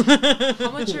uncomfortable. How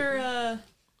much are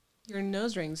your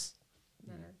nose rings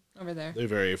that are over there? They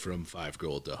vary from 5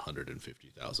 gold to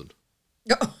 150,000.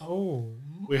 Oh.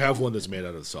 We have one that's made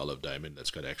out of solid diamond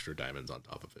that's got extra diamonds on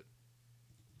top of it.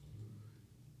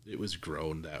 It was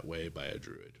grown that way by a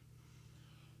druid.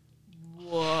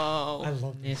 Whoa. I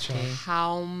love this shark.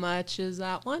 How much is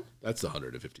that one? That's the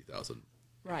 150,000.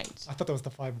 Right. I thought that was the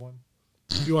 5-1.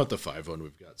 If you want the 5 one,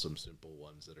 we've got some simple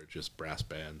ones that are just brass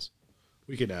bands.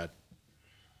 We can add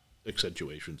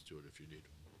accentuations to it if you need.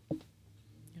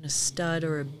 And a stud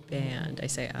or a band, I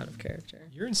say out of character.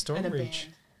 You're in And a Stormreach.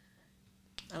 band.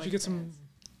 I Did like you get some bands.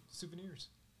 souvenirs?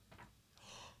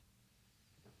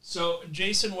 So,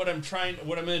 Jason, what I'm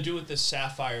going to do with this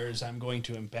sapphire is I'm going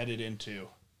to embed it into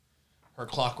her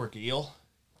clockwork eel.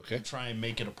 Okay. And try and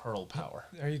make it a pearl power.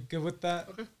 Are you good with that?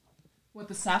 Okay. What,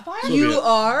 the sapphire? So it'd be a-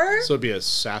 are? So it'd be a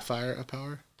sapphire a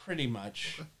power? Pretty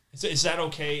much. Is that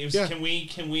okay? Yeah. Can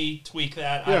we tweak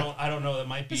that? Yeah. I don't know. That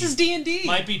might be. This is D&D.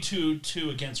 Might be too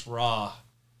against raw.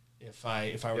 If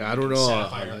I were Yeah, to I don't make know,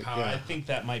 sapphire like, power, yeah. I think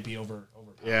that might be overpowered.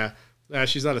 Yeah. Nah,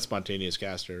 she's not a spontaneous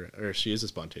caster. Or she is a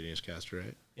spontaneous caster,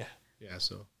 right? Yeah. Yeah,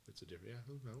 so it's a different...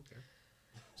 Yeah, I don't care.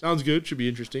 Sounds good. Should be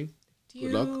interesting. Do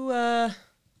Good luck.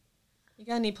 you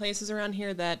got any places around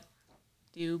here that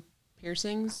do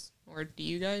piercings? Or do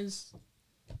you guys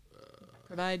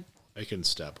provide? I can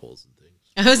stab holes in things.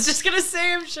 I was just going to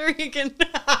say, I'm sure you can.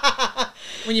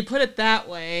 When you put it that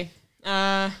way,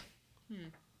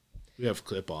 We have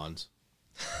clip-ons.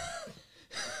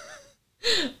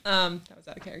 that was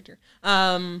out of character.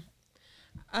 I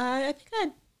think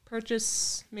I'd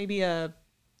purchase maybe if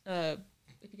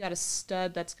you got a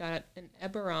stud that's got an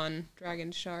Eberron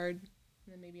dragon shard,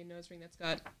 and then maybe a nose ring that's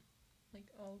got like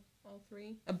all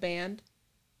three, a band.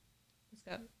 It's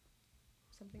got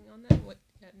something on that. What,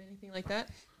 got anything like that?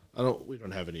 We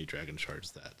don't have any dragon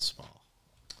shards that small.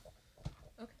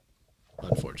 Okay.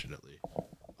 Unfortunately.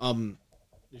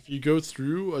 If you go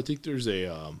through, I think there's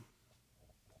a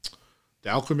the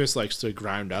alchemist likes to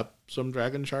grind up some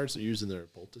dragon shards they use in their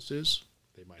poultices.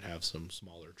 They might have some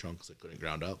smaller chunks that couldn't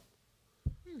ground up.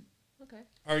 Okay.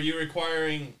 Are you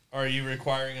requiring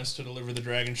us to deliver the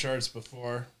dragon shards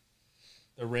before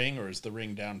the ring, or is the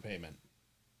ring down payment?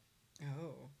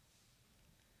 Oh.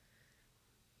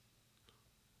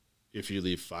 If you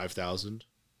leave 5,000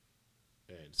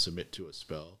 and submit to a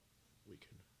spell,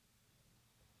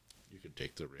 you can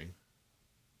take the ring.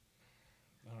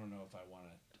 I don't know if I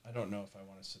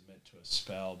want to submit to a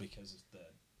spell because it's the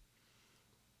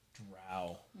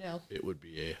drow. No. It would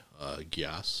be a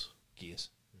Gias. Geese.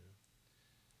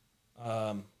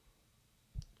 No.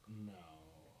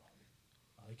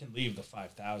 I can leave the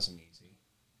 5,000 easy.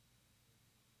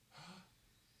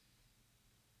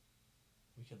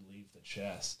 We could leave the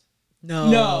chest.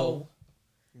 No.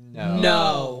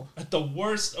 No. The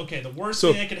worst So-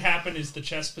 thing that could happen is the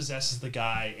chest possesses the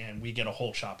guy and we get a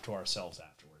whole shop to ourselves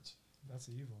afterwards. That's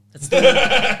evil. That's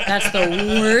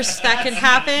the worst that could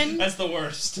happen. That's the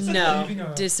worst. No, Leaving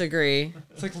a- disagree.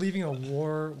 It's like leaving a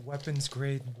war weapons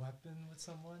grade weapon with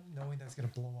someone, knowing that's gonna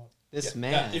blow up. This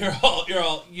man. You're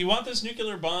all. You want this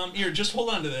nuclear bomb? Here, just hold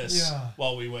on to this Yeah.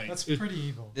 while we wait. That's pretty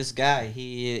evil. This guy,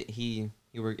 he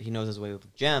knows his way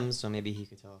with gems, so maybe he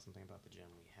could tell us something about the gem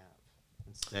we have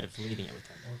instead of leaving it with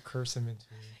him. Or curse him into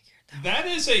it. That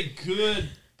is a good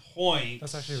point.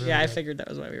 That's actually really Yeah, I good. figured that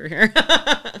was why we were here.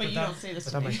 But you don't say this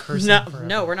But to I'm me. like cursing No, forever.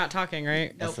 no, we're not talking,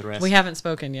 right? That's the rest. We haven't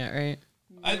spoken yet, right?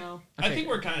 I No. I think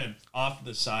we're kind of off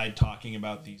the side talking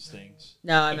about these things.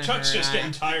 No, I Like, meant Chuck's her. just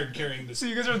getting tired carrying this. So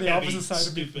you guys are on the heavy, opposite side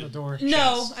of me from the stupid door.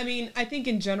 No, chest. I mean, I think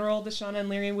in general, Deshauna and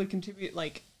Lyrian would contribute,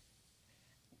 like,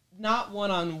 not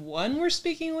one-on-one we're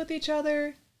speaking with each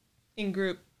other, in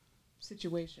group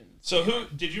situations. So who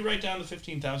did you write down the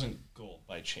 15,000 gold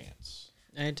by chance?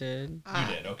 I did. You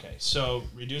did. Okay. So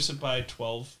reduce it by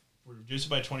 12. Reduce it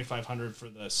by 2,500 for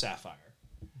the sapphire,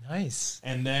 Nice.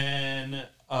 and then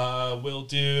we'll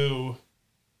do.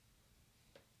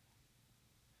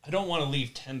 I don't want to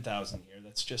leave 10,000 here.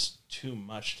 That's just too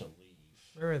much to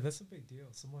leave. Right, that's a big deal.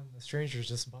 A stranger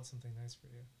just bought something nice for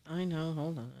you. I know.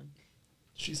 Hold on.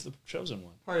 She's the chosen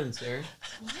one. Pardon, sir.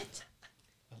 What?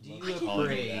 Do you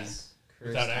calling you praise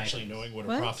Without actually knowing what a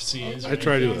What? prophecy is. I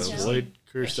try to avoid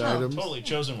cursed No, items, totally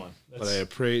chosen one. but I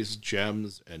appraise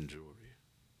gems and jewelry.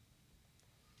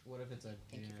 What if it's a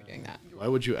Thank you for doing that. Why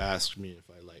would you ask me if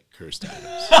I like cursed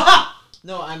items?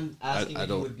 No, I'm asking I if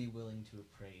you don't- would be willing to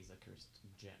appraise a cursed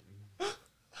gem.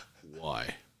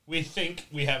 Why? We think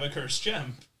we have a cursed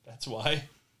gem. That's why.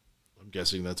 I'm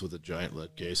guessing that's what the giant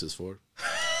lead case is for.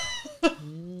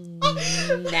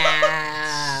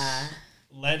 Nah.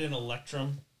 Lead and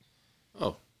electrum.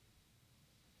 Oh,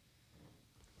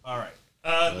 All right.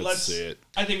 let's see it.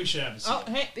 I think we should have a see Oh, it.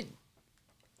 hey.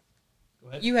 Go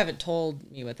ahead. You haven't told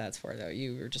me what that's for, though.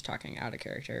 You were just talking out of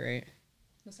character, right?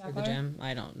 The For the sapphire? gem?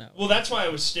 I don't know. Well, that's why I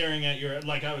was staring at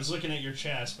I was looking at your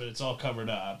chest, but it's all covered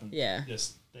up. And Yeah.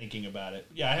 Just thinking about it.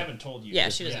 Yeah, I haven't told you. Yeah,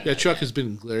 just she doesn't yet. Yeah, Chuck has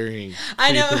been glaring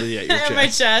I know. creepily at your At my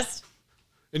chest. chest.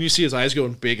 And you see his eyes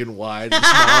going big and wide and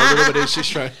small a little bit. He's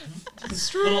just trying. Little,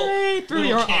 through little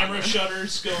your camera armor.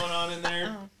 shutters going on in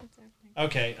there.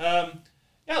 Okay.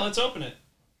 Yeah, let's open it.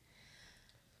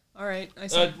 All right. I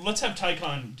said, Let's have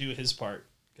Tycon do his part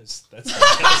because that's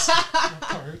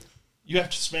Part. you have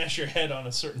to smash your head on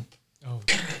a certain. Oh,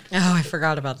 Oh, I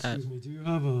forgot about that. Excuse me. Do you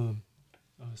have a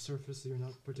surface that you're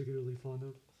not particularly fond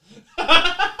of?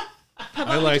 how about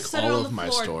I we like just set it all on of the my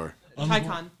floor? store.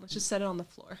 Tycon, let's just set it on the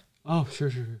floor. Oh,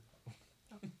 sure.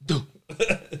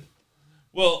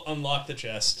 We'll unlock the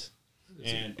chest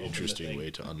It's and an interesting open the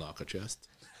way thing. to unlock a chest.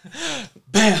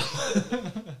 Bam.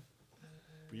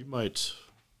 You might.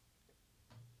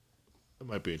 I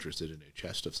might be interested in a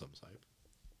chest of some type.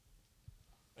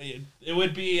 It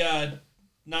would be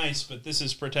nice, but this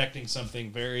is protecting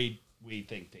something very, we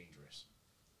think, dangerous.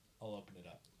 I'll open it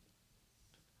up.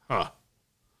 Huh.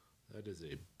 That is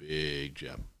a big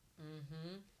gem.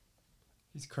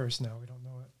 he's cursed now. We don't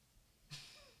know it.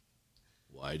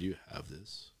 Why do you have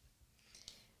this?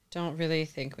 Don't really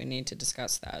think we need to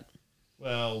discuss that.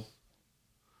 Well,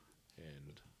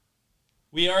 And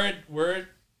we're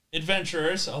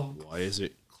adventurers. why is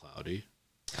it cloudy?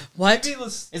 What?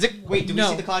 Is it? Wait, do we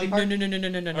see the cloudy part?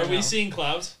 No. Are we seeing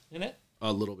clouds in it?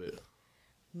 A little bit.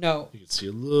 No. You can see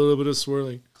a little bit of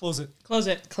swirling. Close it. Close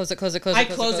it. Close it. I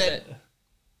close it.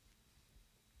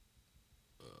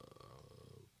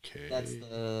 Okay. That's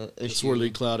the The issue.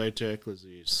 swirling cloud I took was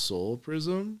the soul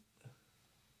prism?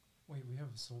 Wait, we have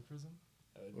a soul prism?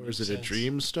 Or is it a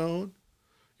dream stone?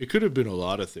 It could have been a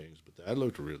lot of things, but that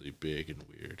looked really big and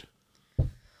weird.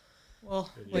 Well,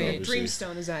 And wait, obviously-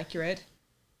 Dreamstone is accurate.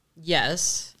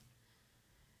 Yes.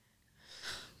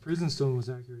 Prison stone was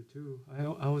accurate too.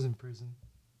 I was in prison.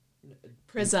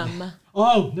 Prism.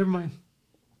 Oh, never mind.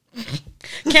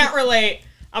 Can't relate.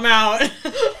 I'm out. That's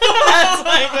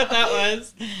like what that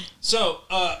was. So,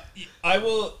 I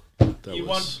will. That You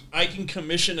was want? I can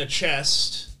commission a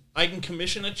chest. I can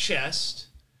commission a chest.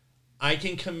 I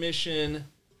can commission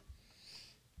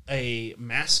a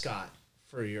mascot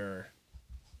for your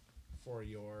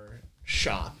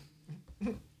shop.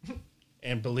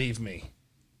 And believe me,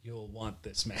 you'll want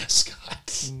this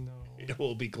mascot. No. It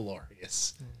will be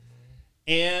glorious.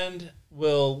 And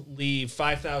we'll leave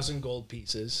 5,000 gold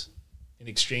pieces in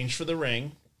exchange for the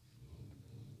ring.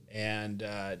 And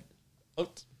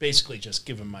basically just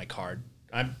give him my card.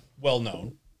 I'm well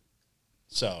known.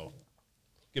 So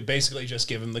you basically just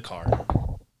give him the card.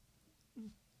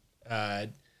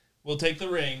 We'll take the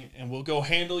ring and we'll go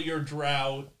handle your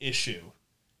drow issue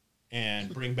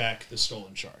and bring back the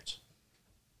stolen shards.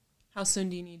 How soon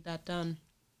do you need that done?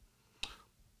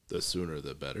 The sooner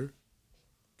the better.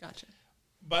 Gotcha.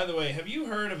 By the way, have you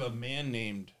heard of a man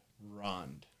named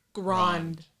Grond?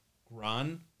 Grond.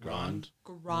 Grond?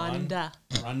 Gronda.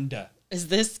 Gronda. Is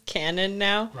this canon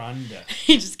now? Gronda.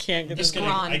 You just can't get Just this.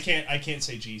 kidding. I can't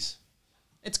say G's.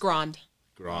 It's Grond.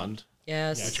 Grond?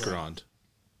 Yes. Which Grond?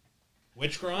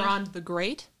 Which Grond? Grond the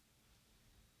Great?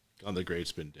 Grond the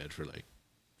Great's been dead for like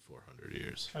 400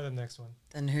 years. Try the next one.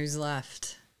 Then who's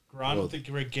left? Grond the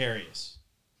Gregarious.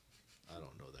 I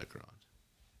don't know that Grond.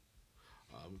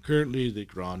 Currently, the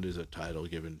Grond is a title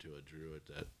given to a druid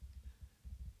that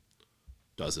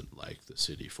doesn't like the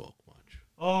city folk much.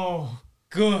 Oh,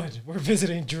 good. We're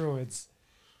visiting druids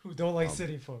who don't like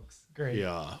city folks. Great.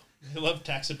 Yeah. They love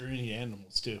taxidermy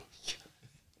animals, too.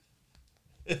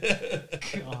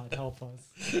 God, help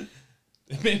us.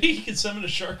 Maybe you can summon a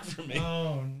shark for me.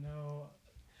 Oh, no.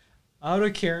 Out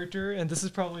of character, and this is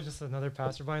probably just another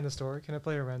passerby in the store. Can I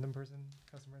play a random person,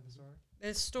 customer in the store?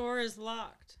 This store is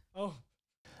locked. Oh.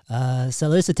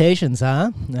 Solicitations,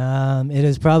 huh? It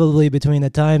is probably between the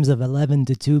times of 11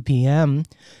 to 2 p.m.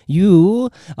 You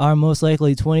are most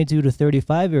likely 22 to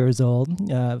 35 years old,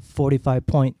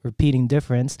 45-point repeating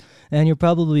difference, and you're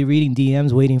probably reading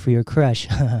DMs waiting for your crush.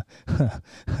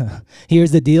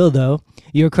 Here's the deal, though.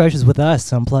 Your crush is with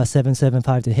us on Plus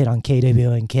 775 to hit on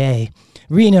KWNK,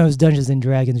 Reno's Dungeons &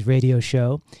 Dragons radio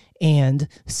show, and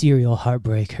Serial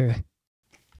Heartbreaker.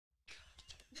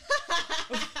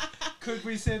 Could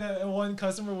we say that one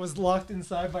customer was locked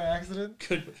inside by accident?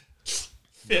 Could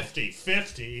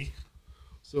 50-50.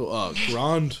 So,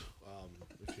 Grond,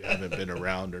 if you haven't been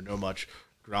around or know much,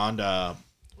 Grond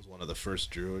was one of the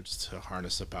first druids to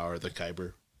harness the power of the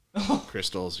Kyber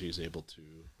crystals. He's able to,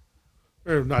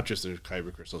 or not just the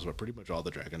Kyber crystals, but pretty much all the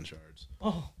dragon shards.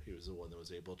 Oh. He was the one that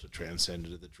was able to transcend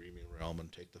into the dreaming realm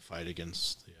and take the fight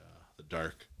against the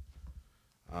dark.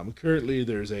 Currently,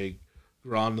 there's a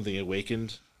Grond the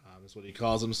Awakened. Is what he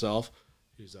calls himself.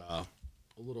 He's a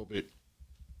little bit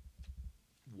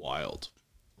wild.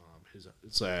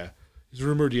 He's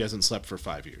rumored he hasn't slept for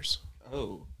 5 years.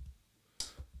 Oh.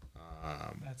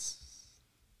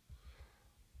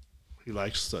 He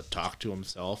likes to talk to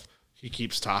himself. He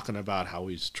keeps talking about how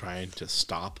he's trying to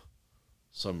stop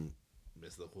some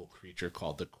mythical creature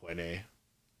called the Quene.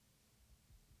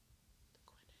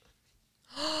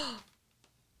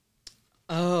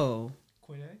 Oh.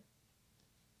 Quene?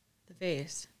 The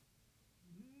vase.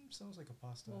 Sounds like a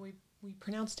pasta. Well, we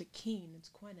pronounced it keen. It's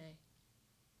Quene.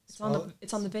 It's Spell on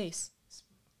it's on the vase.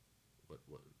 What?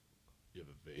 You have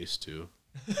a vase too?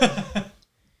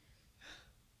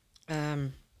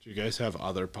 Um. Do you guys have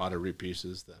other pottery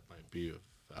pieces that might be of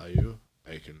value?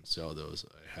 I can sell those.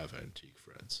 I have antique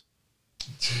friends.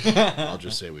 I'll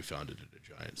just say we found it in a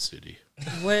giant city.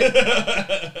 What?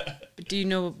 Do you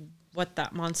know what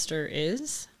that monster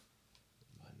is?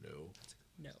 No.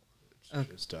 No.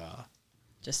 It's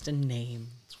just a name.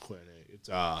 It's Quene. It's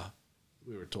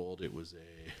we were told it was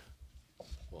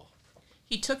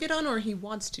He took it on, or he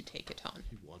wants to take it on.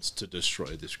 He wants to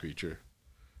destroy this creature.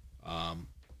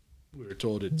 We were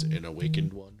told it's an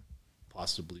awakened one,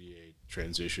 possibly a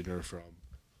transitioner from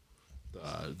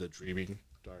the dreaming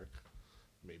dark.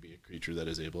 Maybe a creature that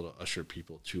is able to usher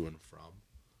people to and from.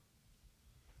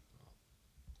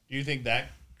 Do you think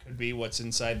that could be what's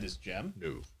inside this gem?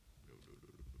 No.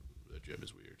 That gem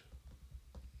is weird.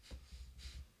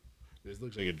 This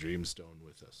looks like a dreamstone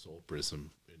with a soul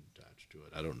prism attached to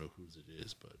it. I don't know whose it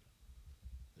is, but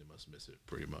they must miss it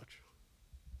pretty much.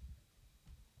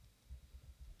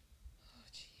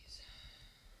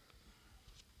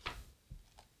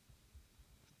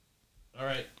 All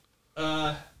right.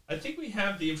 I think we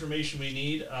have the information we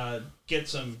need. Get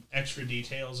some extra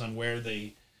details on where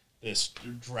this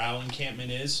drow encampment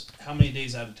is. How many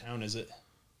days out of town is it?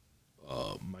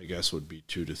 My guess would be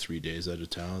 2 to 3 days out of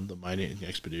town. The mining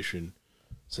expedition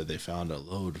said they found a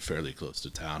load fairly close to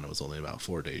town. It was only about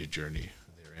 4 days journey.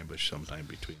 They were ambushed sometime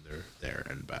between there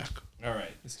and back. All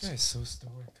right. This guy is so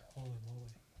stoic. Holy moly!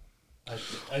 I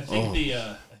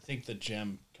think the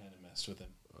gem kind of messed with him.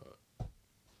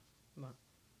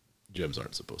 Gems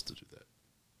aren't supposed to do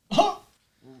that.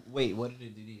 Wait, what did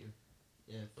it do to you?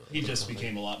 Yeah. He just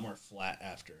became a lot more flat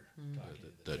after talking to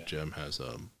the That gem has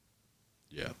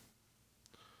yeah.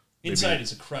 Inside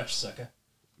is a crutch, sucker.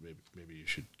 Maybe you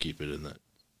should keep it in that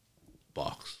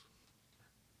box.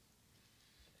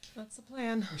 That's the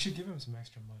plan. We should give him some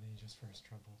extra money just for his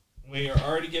trouble. We are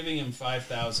already giving him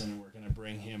 5,000. We're going to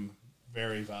bring him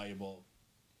very valuable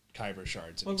Kyber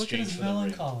shards in Well, look at exchange his for the ring.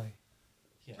 melancholy.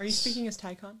 Yes. Are you speaking as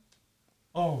Tycon?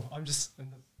 Oh, I'm just...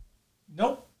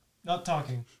 Nope, not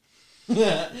talking.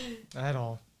 At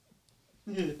all.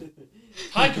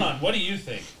 Tycon, what do you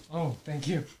think? Oh, thank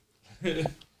you.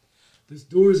 This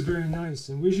door is very nice,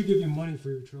 and we should give you money for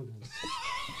your troubles.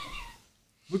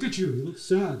 Look at you. You look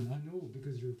sad. I know,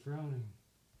 because you're frowning.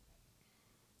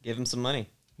 Give him some money.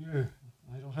 Here,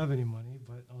 I don't have any money,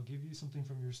 but I'll give you something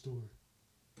from your store.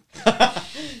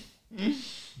 Do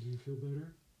you feel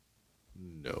better?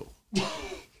 No.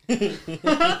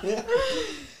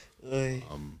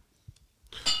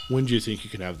 When do you think you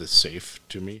can have this safe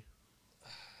to me?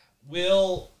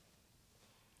 We're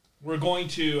going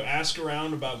to ask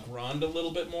around about Grond a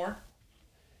little bit more.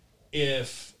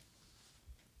 If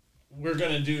we're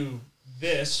going to do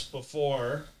this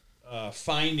before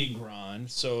finding Grond,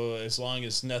 so as long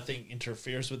as nothing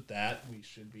interferes with that, we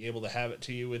should be able to have it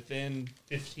to you within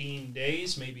 15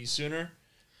 days, maybe sooner.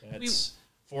 That's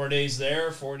 4 days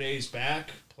there, 4 days back,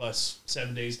 plus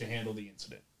 7 days to handle the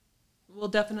incident. We'll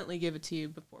definitely give it to you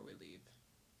before we leave.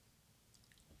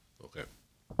 Okay.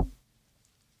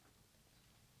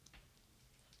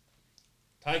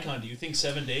 Tycon, do you think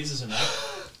 7 days is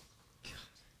enough?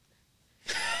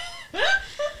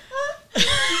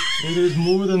 It is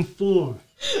more than 4.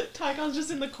 Tycon's just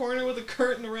in the corner with a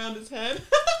curtain around his head.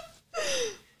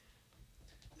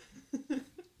 Do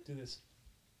this.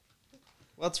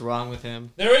 What's wrong with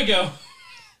him? There we go.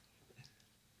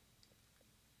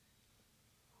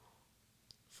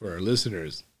 For our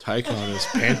listeners, Tycon is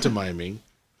pantomiming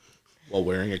while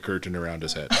wearing a curtain around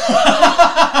his head.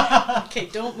 Okay,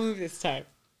 don't move this time.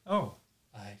 Oh.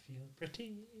 I feel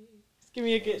pretty. Just give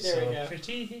me a good. There we go.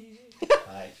 Pretty.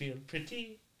 I feel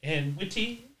pretty and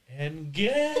witty and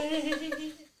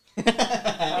gay.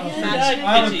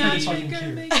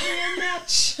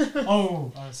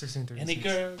 Oh, 1636. Any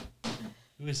girl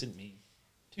who isn't me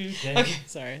today. Okay,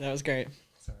 sorry, that was great.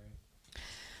 Sorry.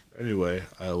 Anyway,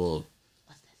 I will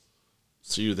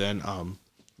see you then.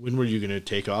 When were you going to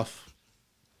take off?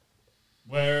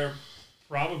 We're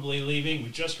probably leaving. We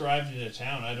just arrived into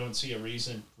town. I don't see a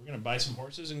reason. We're going to buy some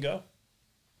horses and go.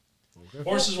 Okay.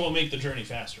 Horses will make the journey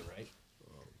faster, right?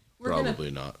 Probably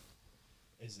not.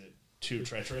 Is it too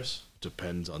treacherous?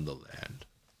 Depends on the land.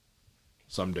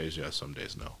 Some days yes, some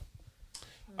days no.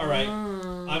 All right.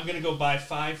 I'm going to go buy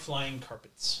 5 flying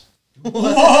carpets.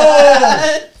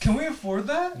 Whoa! Can we afford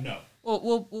that? No.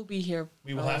 Well, we'll be here.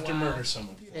 We will have to murder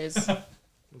someone.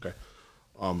 Okay.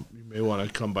 You may want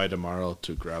to come by tomorrow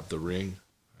to grab the ring,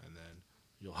 and then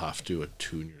you'll have to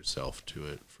attune yourself to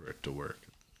it for it to work.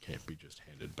 It can't be just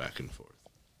handed back and forth.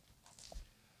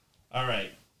 All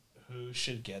right. Who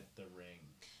should get the ring?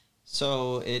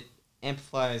 So it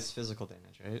amplifies physical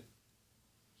damage, right?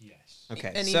 Yes. Okay,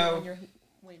 And even so when you're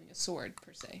waving a sword,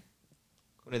 per se.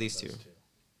 what are these two?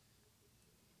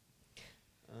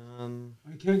 I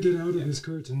can't get out of this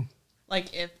curtain.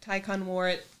 Like, if Tycon wore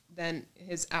it, then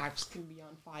his axe can be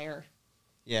on fire.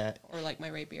 Yeah. Or like my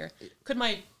rapier. Could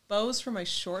my bows for my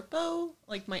short bow,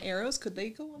 like my arrows, could they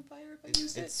go on fire if I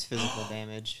used it? It's physical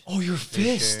damage. Oh, your for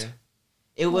fist! Sure.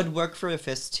 It would work for a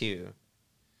fist too.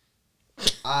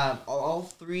 All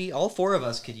 4 of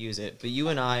us could use it, but you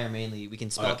and I are mainly we can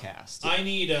spellcast. I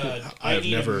need a. I've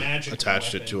never a magic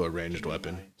attached weapon it to a ranged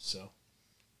weapon. So.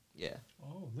 Yeah.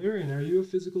 Oh, Lyrian, are you a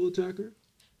physical attacker?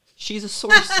 She's a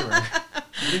sorcerer.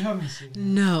 We haven't seen her.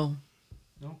 No.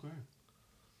 Okay.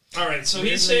 All right, so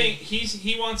he's saying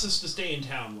he wants us to stay in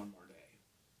town one more day.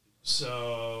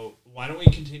 So why don't we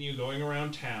continue going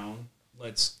around town?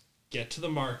 Let's get to the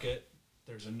market.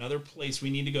 There's another place we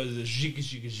need to go to. The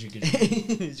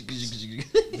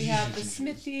We have the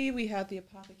smithy, we have the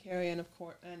apothecary, and of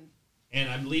course, and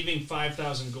I'm leaving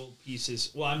 5,000 gold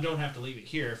pieces. Well, I don't have to leave it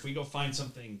here. If we go find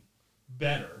something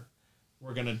better,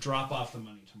 we're gonna drop off the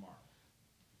money tomorrow.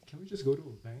 Can we just go to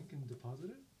a bank and deposit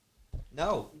it?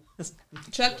 No.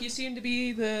 Chuck, you seem to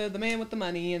be the man with the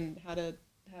money and how to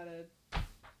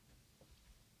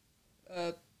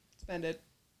spend it.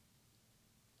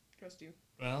 Trust you.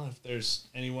 Well, if there's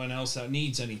anyone else that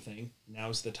needs anything,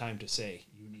 now's the time to say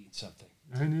you need something.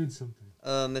 I need something.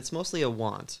 It's mostly a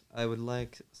want. I would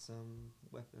like some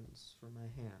weapons for my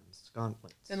hands.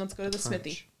 Gauntlets. Then let's go to the Punch.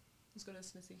 smithy. Let's go to the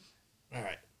smithy. All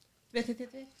right. So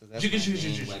that's my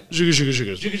main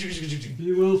weapon.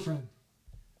 Be well, friend.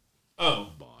 Oh.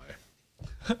 Bye.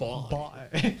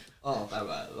 Bye. Oh,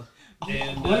 bye-bye.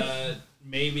 And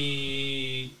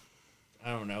maybe, I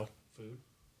don't know, food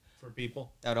for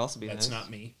people. That would also be That's nice. not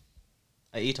me.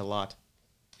 I eat a lot.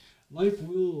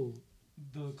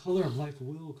 The color of life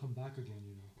will come back again,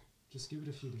 you know. Just give it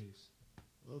a few days.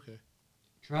 Okay.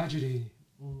 Tragedy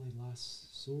only lasts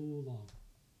so long.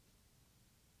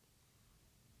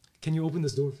 Can you open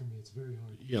this door for me? It's very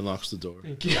hard. He unlocks the door.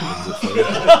 Thank you.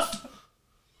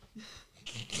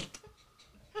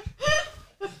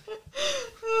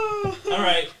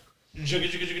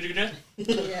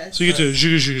 Yes. So you get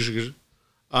to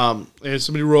and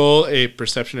somebody roll a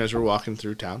perception as you're walking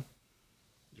through town.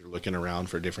 You're looking around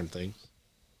for different things.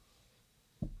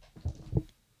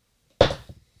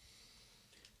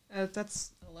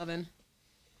 That's 11.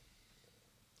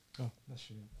 Oh, that's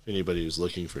shitty. If anybody who's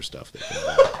looking for stuff, they can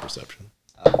roll perception.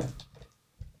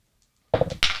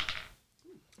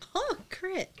 Oh,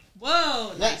 crit.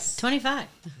 Whoa, nice. 25.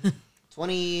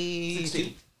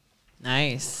 22.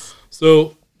 Nice.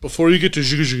 So before you get to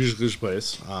Zhig's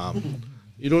place,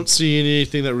 you don't see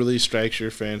anything that really strikes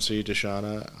your fancy,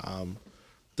 Deshauna.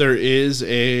 There is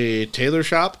a tailor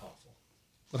shop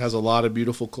that has a lot of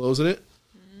beautiful clothes in it.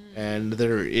 And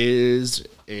there is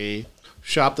a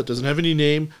shop that doesn't have any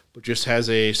name, but just has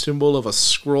a symbol of a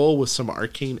scroll with some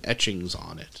arcane etchings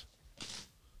on it.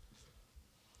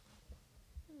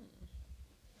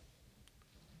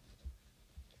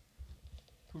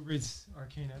 Who reads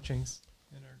arcane etchings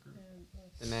in our group?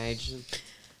 The mage.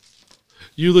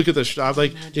 You look at the shop,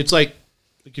 like it's like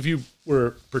if you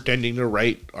were pretending to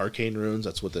write arcane runes,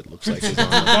 that's what it looks like.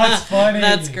 That's funny.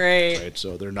 That's great. Right,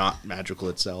 so they're not magical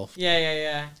itself.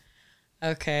 Yeah.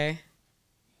 Okay.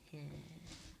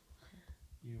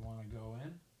 You want to go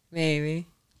in? Maybe.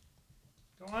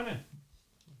 Go on in.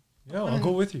 Yeah, I'll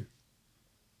go with you.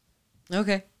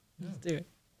 Okay. Let's do it.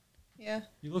 Yeah.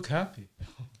 You look happy.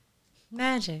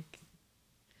 Magic.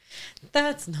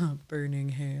 That's not burning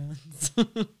hands.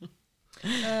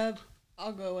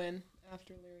 I'll go in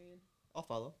after Lyrian. I'll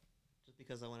follow, just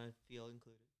because I want to feel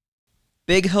included.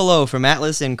 Big hello from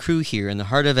Atlas and crew here in the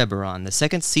heart of Eberron, the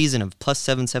second season of Plus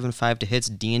 775 to Hits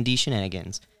D&D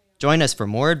Shenanigans. Join us for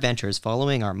more adventures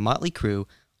following our motley crew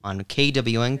on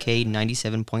KWNK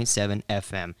 97.7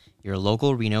 FM, your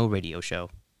local Reno radio show.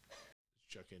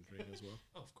 Chuck entering as well.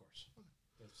 Oh, of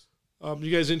course.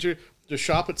 You guys enter the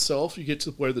shop itself. You get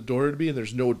to where the door would be, and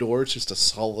there's no door. It's just a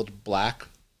solid black,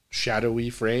 shadowy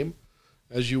frame.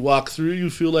 As you walk through, you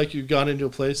feel like you've gone into a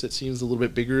place that seems a little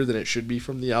bit bigger than it should be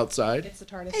from the outside. It's the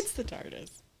TARDIS. It's the TARDIS.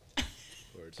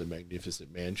 Or it's a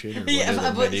magnificent mansion, or Yeah, one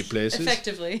of the many places.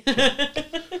 Effectively.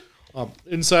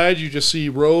 Inside, you just see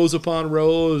rows upon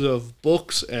rows of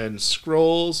books and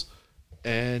scrolls,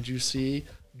 and you see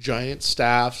giant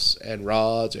staffs and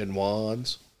rods and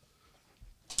wands.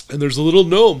 And there's a little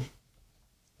gnome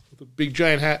with a big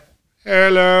giant hat.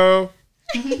 Hello.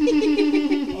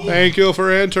 Thank you for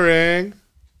entering.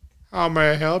 How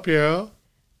may I help you?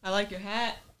 I like your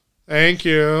hat. Thank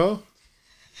you.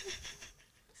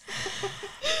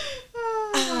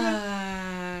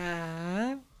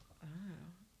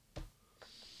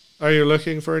 Are you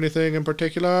looking for anything in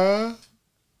particular?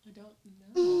 I don't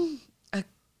know. A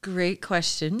great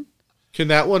question. Can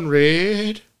that one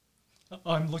read?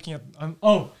 I'm looking at.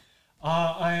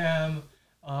 I am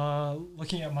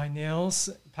looking at my nails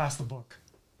past the book.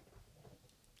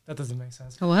 That doesn't make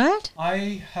sense. What?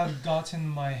 I have gotten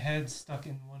my head stuck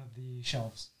in one of the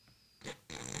shelves.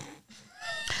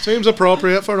 Seems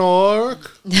appropriate for an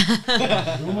orc.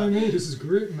 Don't mind me. This is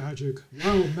great magic.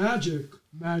 Wow,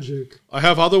 magic. I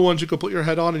have other ones you can put your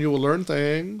head on and you will learn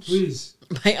things. Please.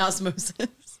 By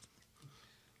osmosis.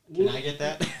 Can I get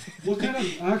that? What kind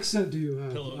of accent do you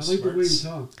have? Pillow I like the way you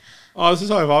smarts. talk. Oh, this is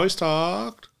how I've always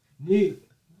talked. Neat.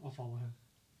 I'll follow him.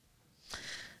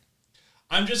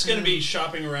 I'm just going to be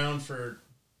shopping around for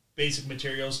basic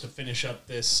materials to finish up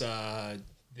this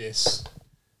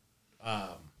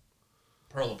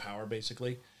Pearl of Power,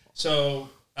 basically. So,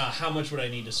 how much would I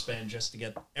need to spend just to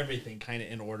get everything kind of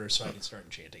in order so I can start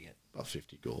enchanting it? About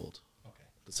 50 gold. Okay.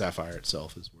 The sapphire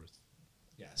itself is worth.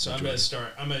 Yeah. So I'm going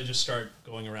to just start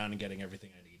going around and getting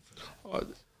everything I need for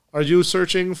that. Are you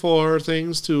searching for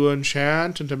things to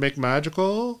enchant and to make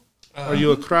magical? Are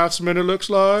you a craftsman, it looks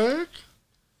like?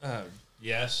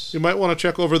 Yes. You might want to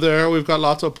check over there. We've got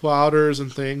lots of powders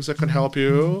and things that can help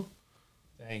you.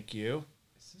 Thank you.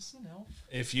 Is this an elf?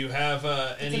 If you have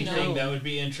anything gnome. that would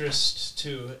be interest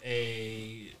to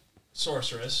a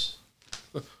sorceress,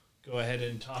 go ahead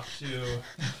and talk to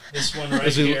this one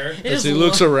right here. As he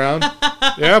looks around.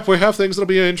 Yep, we have things that'll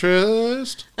be of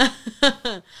interest.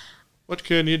 What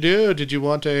can you do? Did you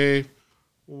want a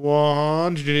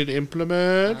wand? Did you need an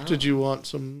implement? Did you want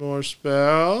some more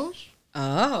spells?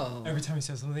 Oh. Every time he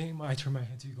says something, I turn my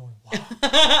head to you going, wow.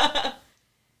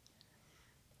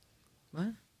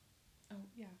 What? Oh,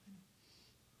 yeah.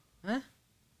 What?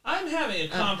 I'm having a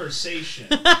conversation.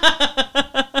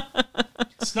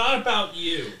 It's not about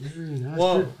you.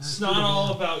 Whoa. It's not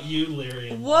all about you,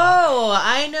 Lyrian. Whoa,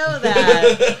 I know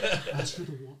that. Ask for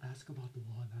the wand. Ask about the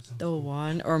wand. That sounds The cool.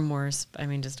 wand or Morse. I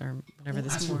mean, just whatever Oh,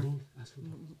 this ask for more. both. Ask for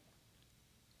both.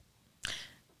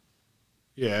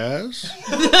 Yes.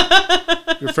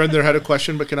 Your friend there had a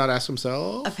question but cannot ask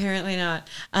himself. Apparently not.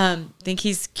 Think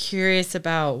he's curious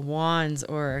about wands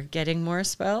or getting more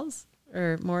spells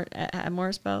or more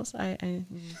spells.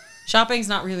 Shopping's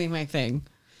not really my thing.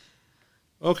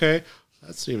 Okay,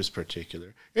 that seems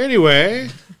particular. Anyway,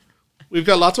 we've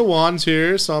got lots of wands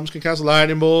here. Some can cast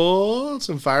lightning bolts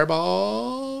and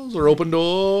fireballs, or open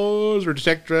doors, or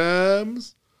detect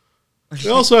drums. We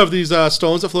also have these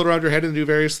stones that float around your head and do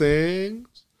various things.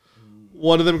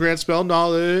 One of them grants spell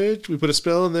knowledge. We put a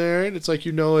spell in there, and it's like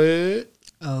you know it.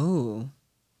 Oh,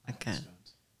 okay.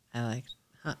 I like.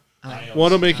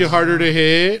 One will make it harder to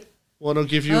hit. One will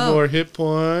give you more hit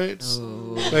points.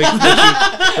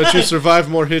 Let you survive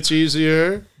more hits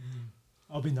easier.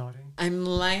 I'll be nodding. I'm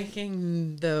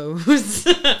liking those,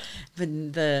 but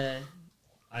the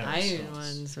iron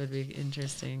ones would be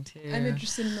interesting too. I'm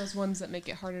interested in those ones that make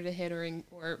it harder to hit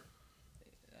or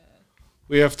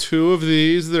We have two of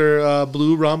these. They're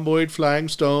blue rhomboid flying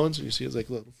stones. You see it's like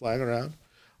little flying around.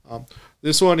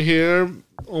 This one here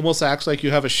almost acts like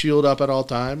you have a shield up at all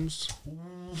times.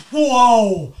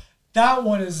 Whoa! That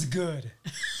one is good.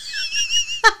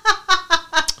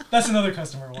 That's another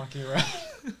customer walking around.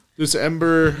 This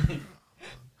ember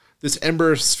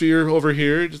sphere over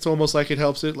here, it's almost like it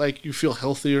helps it, like you feel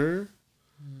healthier.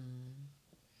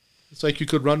 It's like you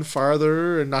could run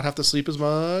farther and not have to sleep as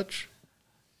much.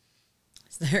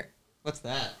 Is there? What's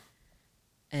that?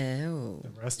 Oh,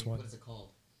 The rest one. What is it called?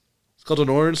 It's called an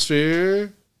orange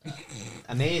sphere.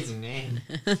 Amazing name.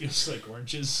 Feels like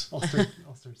oranges. I'll start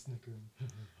snickering.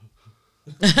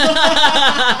 Thinking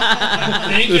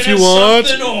If you of want.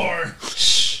 something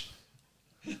orange.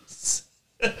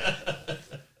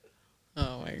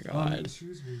 oh my god!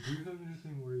 Excuse me, do you have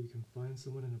anything where you can find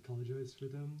someone and apologize for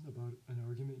them about an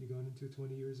argument you got into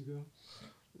 20 years ago?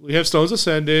 We have stones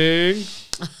ascending.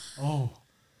 Oh.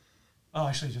 I'll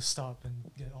actually just stop and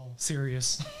get all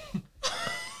serious.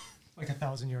 Like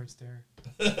 1,000-yard stare.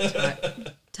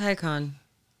 Tycon.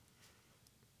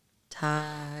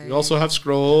 We also have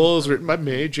scrolls written by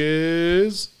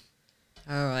mages.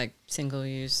 Oh, like single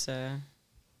use.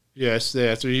 Yes, they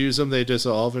after you use them, they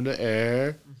dissolve into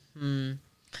air. Well,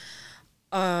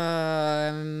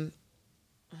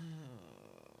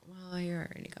 you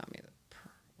already got me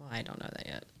well, I don't know that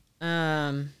yet.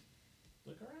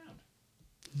 Look around.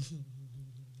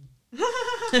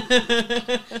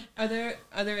 Are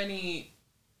there any?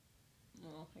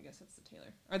 Well, I guess that's the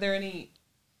tailor. Are there any?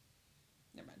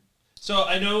 Never mind. So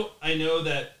I know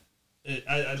that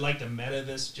I'd like to meta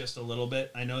this just a little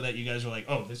bit. I know that you guys are like,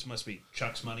 oh, this must be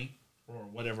Chuck's money or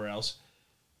whatever else.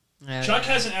 Chuck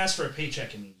hasn't asked for a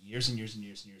paycheck in years and years and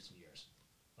years and years and years.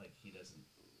 Like he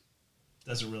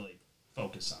doesn't really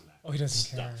focus on that. Oh, he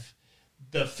doesn't stuff.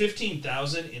 The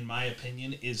 15,000, in my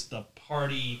opinion, is the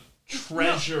party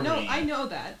treasury. No, I know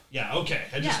that. Yeah, okay.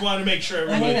 I just wanted to make sure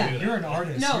everybody knew that. You're an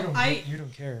artist. No, you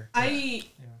don't care. I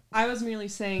was merely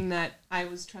saying that I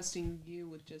was trusting you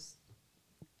with just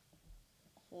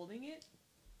holding it.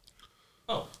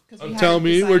 Oh, tell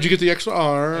me, where'd you get the extra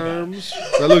arms?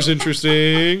 That looks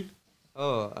interesting.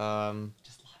 Oh,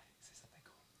 Just lie. Say something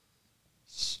cool.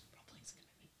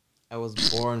 I was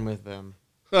born with them.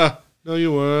 No,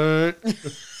 you weren't.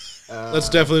 That's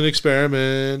definitely an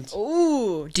experiment.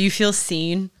 Ooh, do you feel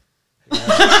seen?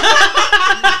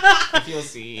 I feel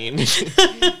seen.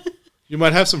 You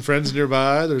might have some friends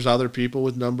nearby. There's other people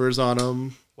with numbers on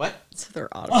them. What? So they're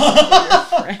automatically your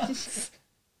friends.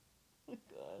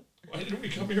 Why didn't we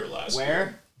come here last Where?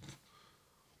 year?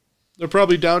 They're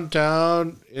probably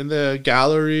downtown in the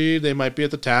gallery. They might be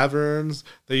at the taverns.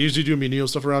 They usually do menial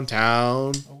stuff around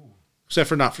town. Except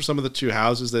for not for some of the two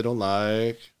houses they don't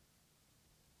like.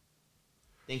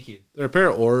 Thank you. They're a pair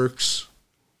of orcs.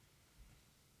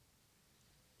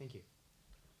 Thank you.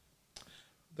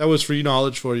 That was free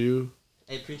knowledge for you.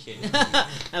 I appreciate it.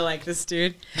 I like this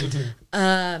dude.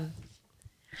 How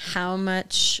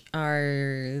much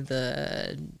is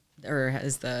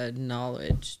the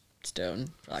knowledge stone?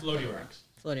 Floaty rocks.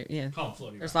 Floaty, yeah. Call them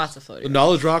floaty There's rocks. lots of floaty The rocks.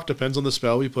 knowledge rock depends on the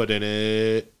spell we put in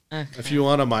it. Okay. If you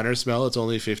want a minor spell, it's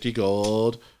only 50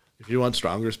 gold. If you want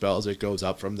stronger spells, it goes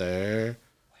up from there.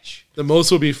 The most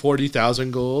will be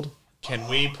 40,000 gold. Can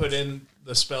we put in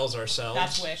the spells ourselves?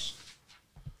 That's wish.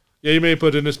 Yeah, you may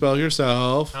put in a spell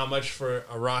yourself. How much for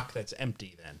a rock that's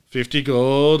empty then? 50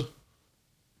 gold.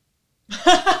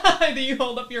 Do you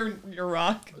hold up your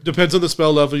rock? Depends on the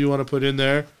spell level you want to put in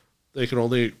there. They can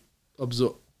only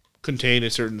contain a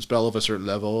certain spell of a certain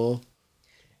level.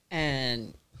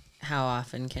 And how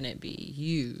often can it be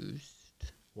used?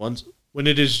 Once when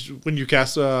you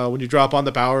drop on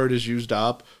the power, it is used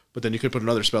up. but then you could put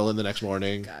another spell in the next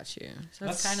morning. Got you. So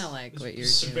it's kind of like what you're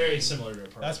It's doing. very similar to a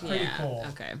pearl. That's pretty Yeah, cool.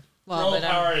 Okay. Pearl but,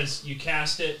 power is you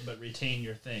cast it but retain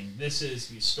your thing. This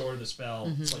is you store the spell.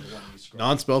 Mm-hmm. It's like one you scroll.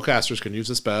 Non-spellcasters can use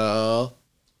the spell.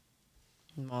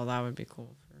 well, that would be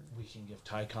cool. We can give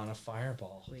Tycon a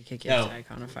fireball. We could give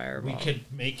Tycon a fireball. We could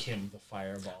make him the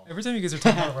fireball. Every time you guys are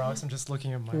talking about rocks, I'm just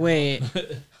looking at my. Wait,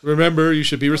 Remember, you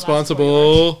should be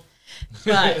responsible.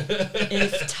 but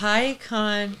if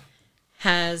Tycon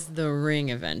has the ring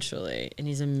eventually, and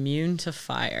he's immune to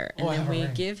fire, and Oh, I then have a we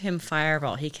ring. give him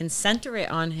fireball, he can center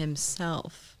it on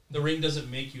himself. The ring doesn't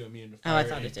make you immune to Oh, fire. I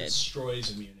thought it did.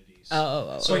 Destroys immunities.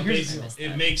 Oh. So here's basically, the missed it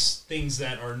that. makes things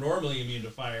that are normally immune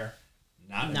to fire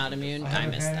not immune. I I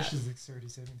have missed advantage that. to dexterity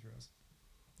saving throws.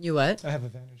 You what? I have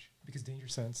advantage because danger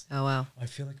sense. Oh wow. I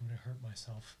feel like I'm gonna hurt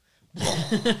myself.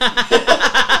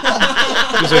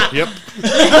 He's like, yep.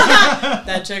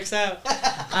 That checks out.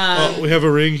 Oh, we have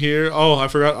a ring here. Oh, I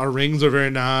forgot. Our rings are very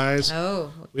nice.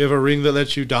 Oh. We have a ring that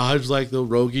lets you dodge like the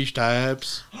roguish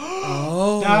types.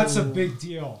 Oh. That's a big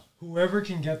deal. Whoever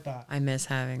can get that. I miss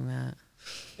having that.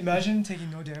 Imagine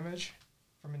taking no damage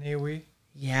from an AoE.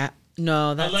 Yeah.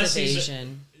 No, that's Unless he's-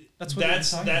 evasion. That's what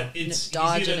That's we're talking that. about. It's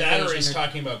Dodge either and that or evasion he's or-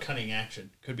 talking about cutting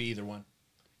action. Could be either one.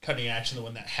 Cutting action, the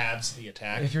one that halves the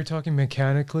attack. If you're talking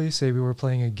mechanically, say we were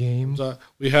playing a game. So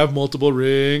we have multiple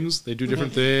rings. They do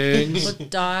different things. Well,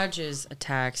 dodge is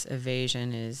attacks.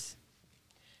 Evasion is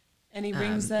Any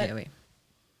rings that AoE.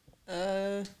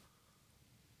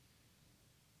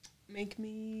 make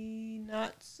me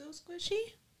not so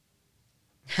squishy?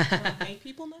 Or make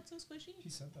people not so squishy? He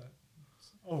said that.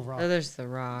 Oh, rock. Oh, there's the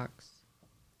rocks.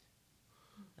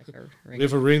 Like a ring. We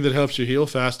have a ring that helps you heal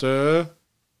faster.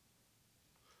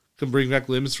 Can bring back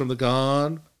limbs from the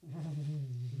gone.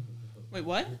 Wait,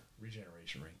 what?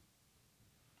 Regeneration ring.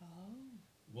 Oh.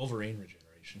 Wolverine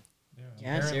regeneration. Yeah,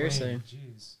 apparently, seriously.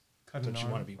 Jeez. Cut Don't an you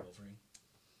arm. want to be Wolverine?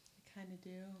 I kind of do.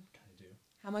 Kind of do.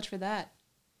 How much for that?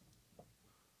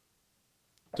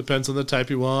 Depends on the type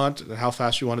you want and how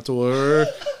fast you want it to work.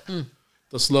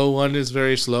 The slow one is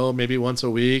very slow, maybe once a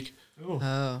week.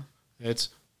 Oh. It's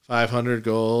 500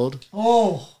 gold.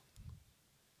 Oh!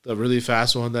 The really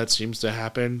fast one that seems to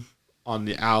happen on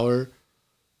the hour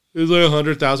is like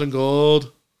 100,000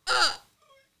 gold.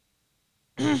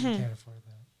 Can't afford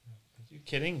that. You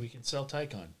kidding? We can sell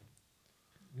Tycon.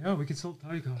 Yeah, we can sell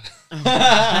Tycon.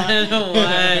 I don't know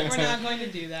what. We're not going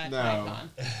to do that. No.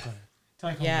 Tycon.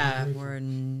 Tycon Yeah, would be we're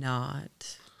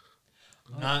not.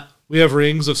 Not We have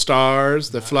rings of stars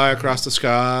that fly across the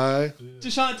sky.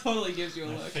 Deshaun totally gives you a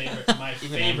my look. favorite. My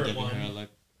favorite one.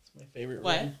 It's my favorite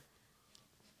What? one.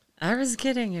 I was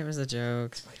kidding. It was a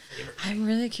joke. I'm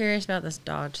really curious about this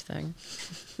dodge thing.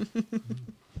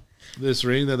 This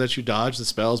ring that lets you dodge the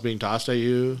spells being tossed at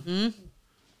you. It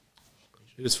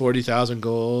is 40,000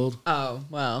 gold. Oh,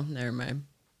 well, never mind.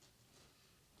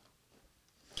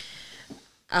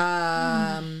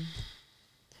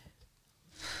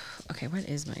 Okay, what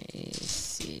is my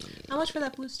AC? How much for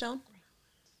that blue stone?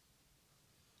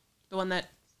 The one that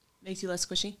makes you less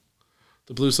squishy?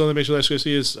 The blue stone that makes you less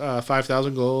squishy is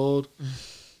 5,000 gold.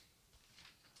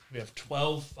 We have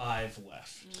 12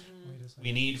 left. Wait a second.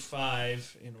 We need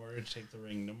 5 in order to take the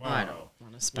ring tomorrow. I don't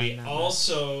want to spend We that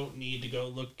also need to go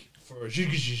look for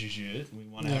we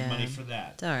want to have money for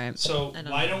that. It's all right. So I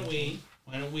don't why know.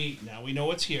 don't we now we know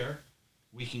what's here,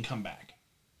 we can come back.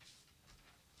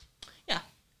 Yeah.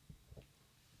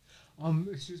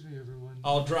 Excuse me, everyone.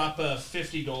 I'll drop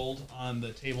 50 gold on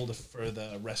the table for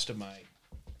the rest of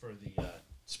for the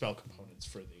spell components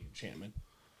for the enchantment.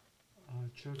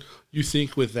 Chuck, You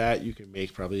think with that you can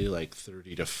make probably like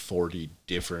 30 to 40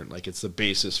 different, like it's the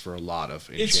basis for a lot of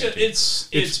enchanting.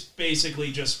 It's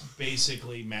basically just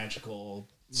magical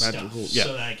stuff yeah.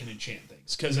 so that I can enchant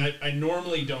things because I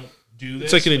normally don't do this.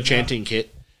 It's like an but now- enchanting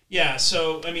kit. Yeah,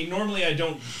 so I mean, normally I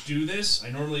don't do this. I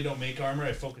normally don't make armor.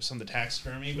 I focus on the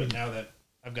taxidermy. But now that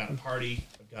I've got a party,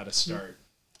 I've got to start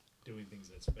doing things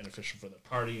that's beneficial for the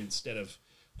party instead of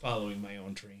following my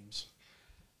own dreams.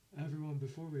 everyone,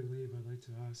 before we leave, I'd like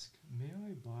to ask, may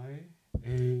I buy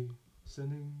a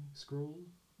sending scroll?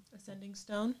 Ascending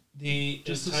stone? The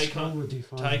Just a scroll would be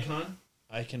fine. Tycon,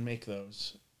 I can make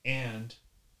those. And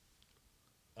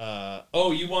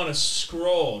you want a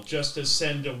scroll just to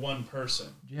send to one person?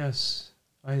 Yes,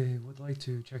 I would like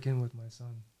to check in with my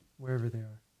son, wherever they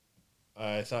are.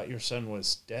 I thought your son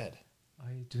was dead.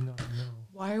 I do not know.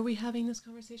 Why are we having this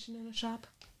conversation in a shop?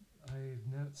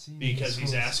 I've not seen Because his he's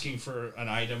scrolls. asking for an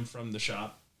item from the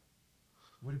shop.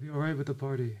 Would it be alright with the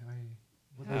party? I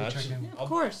would like to check in. Yeah, of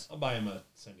course. I'll buy him a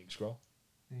sending scroll.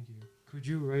 Thank you. Could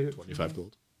you write it? for 25 me?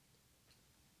 gold.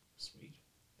 Sweet.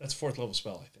 That's 4th level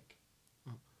spell, I think.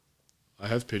 I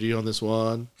have pity on this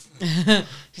one.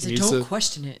 He's like, don't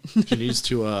question it. She needs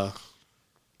to.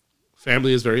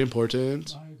 Family is very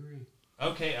important. I agree.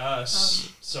 Okay,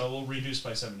 so we'll reduce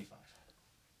by 75.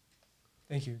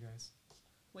 Thank you, guys.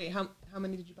 Wait, how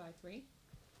many did you buy? 3?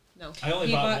 No. I only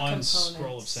He bought bought one scroll of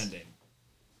components. sending.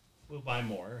 We'll buy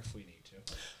more if we need to.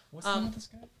 What's the name of this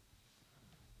guy?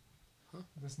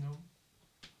 This gnome?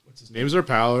 What's his Names are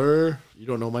power. You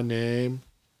don't know my name.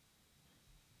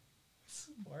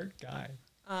 Smart guy.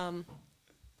 I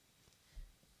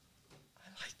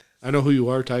know who you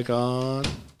are, Tycon.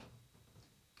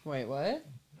 Wait, what?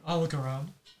 I'll look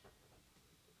around.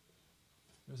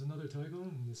 There's another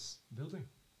Tygon in this building.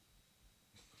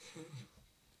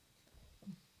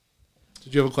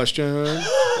 Did you have a question?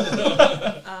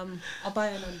 I'll buy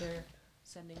another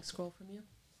sending scroll from you.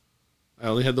 I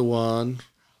only had the one.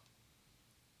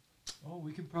 Oh,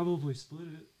 we can probably split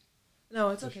it. No,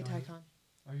 it's For okay, sure. Tycon.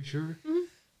 Are you sure?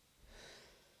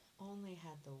 Only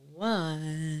had the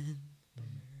one.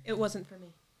 It wasn't for me.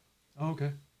 Oh,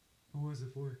 okay. Who was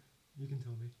it for? You can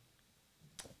tell me.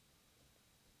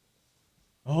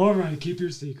 All right, keep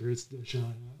your secrets,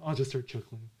 Deshaun. I'll just start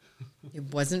chuckling.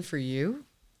 It wasn't for you?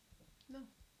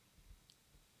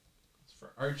 It's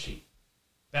for Archie.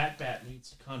 Bat needs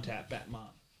to contact Bat Mom.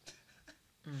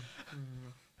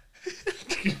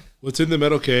 What's in the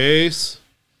metal case?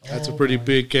 That's a pretty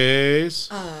big case.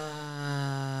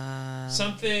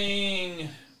 Something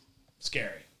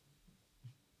scary.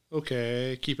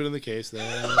 Okay, keep it in the case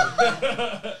then.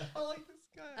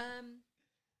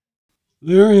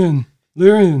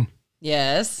 Lyrian.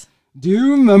 Yes. Do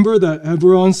you remember that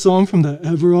Eberron song from that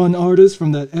Eberron artist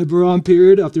from that Eberron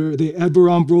period after the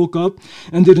Eberron broke up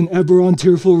and did an Eberron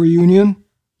tearful reunion?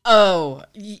 Oh,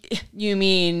 you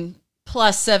mean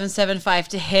plus 775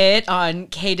 to hit on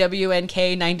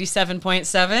KWNK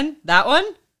 97.7? That one?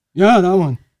 Yeah, that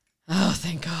one. Oh,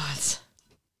 thank God.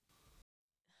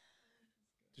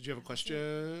 Did you have a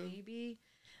question? Maybe.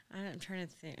 I'm trying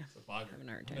to think. It's a bogger. I'm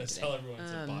I'm going to tell everyone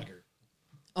it's a bogger.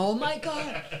 Oh my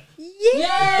God.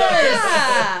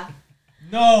 Yes!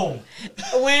 No.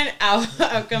 When out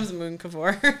comes Moon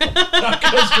Kavor.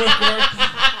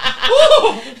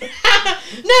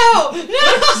 No!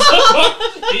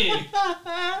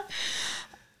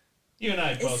 You and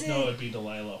I both know it'd be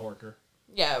Delilah Horker.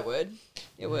 Yeah, it would.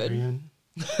 It would. Lyrian.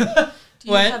 Do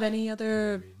you What? have any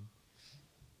other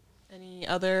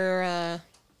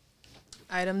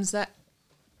items that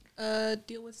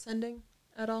deal with sending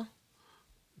at all?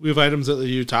 We have items that let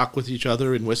you talk with each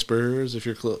other in whispers if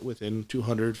you're within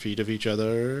 200 feet of each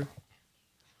other.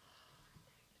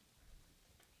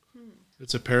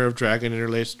 It's a pair of dragon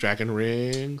interlaced dragon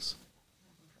rings.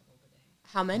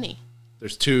 How many?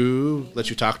 There's 2.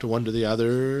 Let you talk to one to the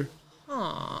other.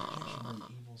 Aww.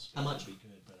 How much?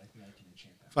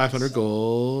 500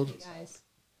 gold. Guys,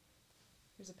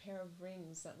 there's a pair of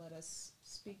rings that let us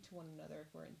speak to one another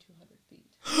if we're in 200 feet.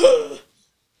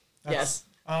 Yes.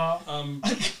 Well,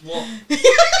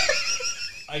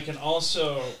 I can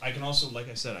also, like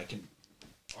I said, I can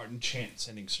enchant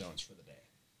sending stones for the day,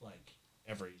 like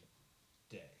every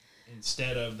day,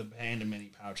 instead of the band of many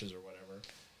pouches or whatever.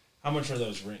 How much are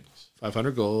those rings?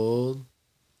 500 gold.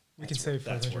 We can save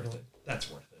That's 500 worth gold. it.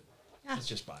 That's worth it. Yeah. Let's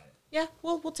just buy it. Yeah,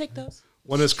 we'll take those.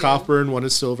 One is copper and one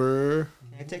is silver.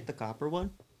 Can I take the copper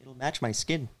one? It'll match my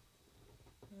skin.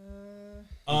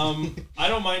 I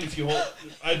don't mind if you hold.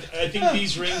 I think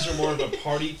these rings are more of a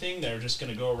party thing. They're just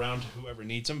going to go around to whoever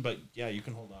needs them. But yeah, you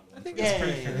can hold on to one. I think for it's now.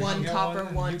 pretty fair. One You get copper,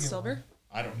 and one you get silver.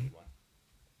 I don't need one.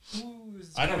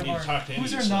 Who's I don't kind of need to talk to any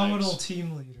Who's of our these nominal slaves.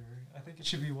 team leader? I think it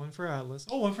should be one for Atlas.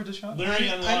 Oh, one for Deshaun. Literally,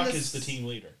 I'm Unlock the is the team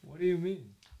leader. What do you mean?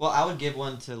 Well, I would give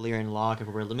one to Lyrian Locke if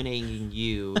we're eliminating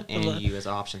you and you as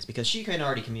options because she can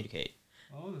already communicate.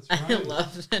 Oh, that's I right.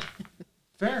 love that.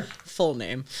 Fair. Full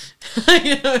name.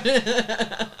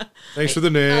 Thanks for the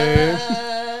name.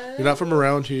 You're not from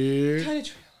around here.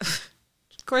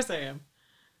 Of course I am.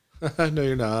 No,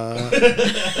 you're not.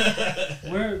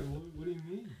 Where? What do you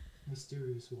mean?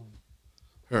 Mysterious one.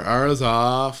 Her aura's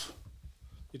off.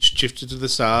 It's shifted to the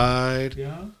side.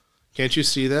 Yeah? Can't you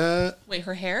see that? Wait,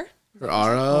 her hair? Her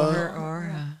aura. Her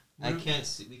aura. I can't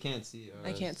see. We can't see.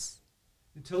 I can't.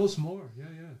 Tell us more. Yeah.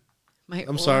 My I'm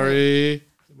aura. sorry.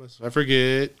 I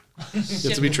forget. You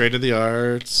have to be trained in the You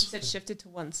arts. said shifted to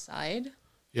one side.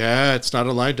 Yeah, it's not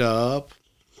aligned up.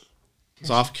 It's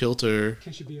off kilter.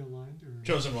 Can she be aligned or?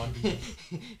 Chosen one.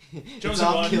 It's Chosen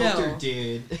all one. kilter, No.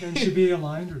 dude. Can she be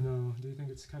aligned or no? Do you think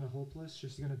it's kind of hopeless?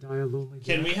 She's gonna die a lonely death?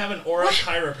 Can we have an aura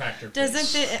chiropractor? Please?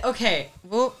 Doesn't it? Okay.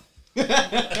 Well, I like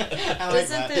doesn't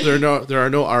that. the. There are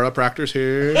no aura practors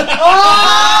here. Oh!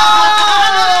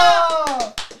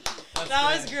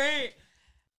 That was great.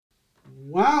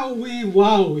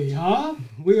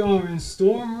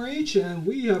 Stormreach, and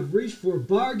we have reached for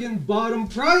bargain bottom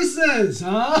prices.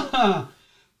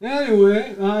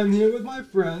 Anyway, I'm here with my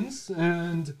friends,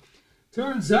 and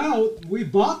turns out we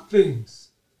bought things.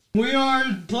 We are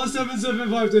plus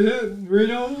 775 to hit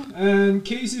Reno and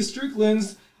Casey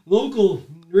Strickland's local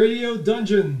radio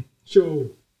dungeon show.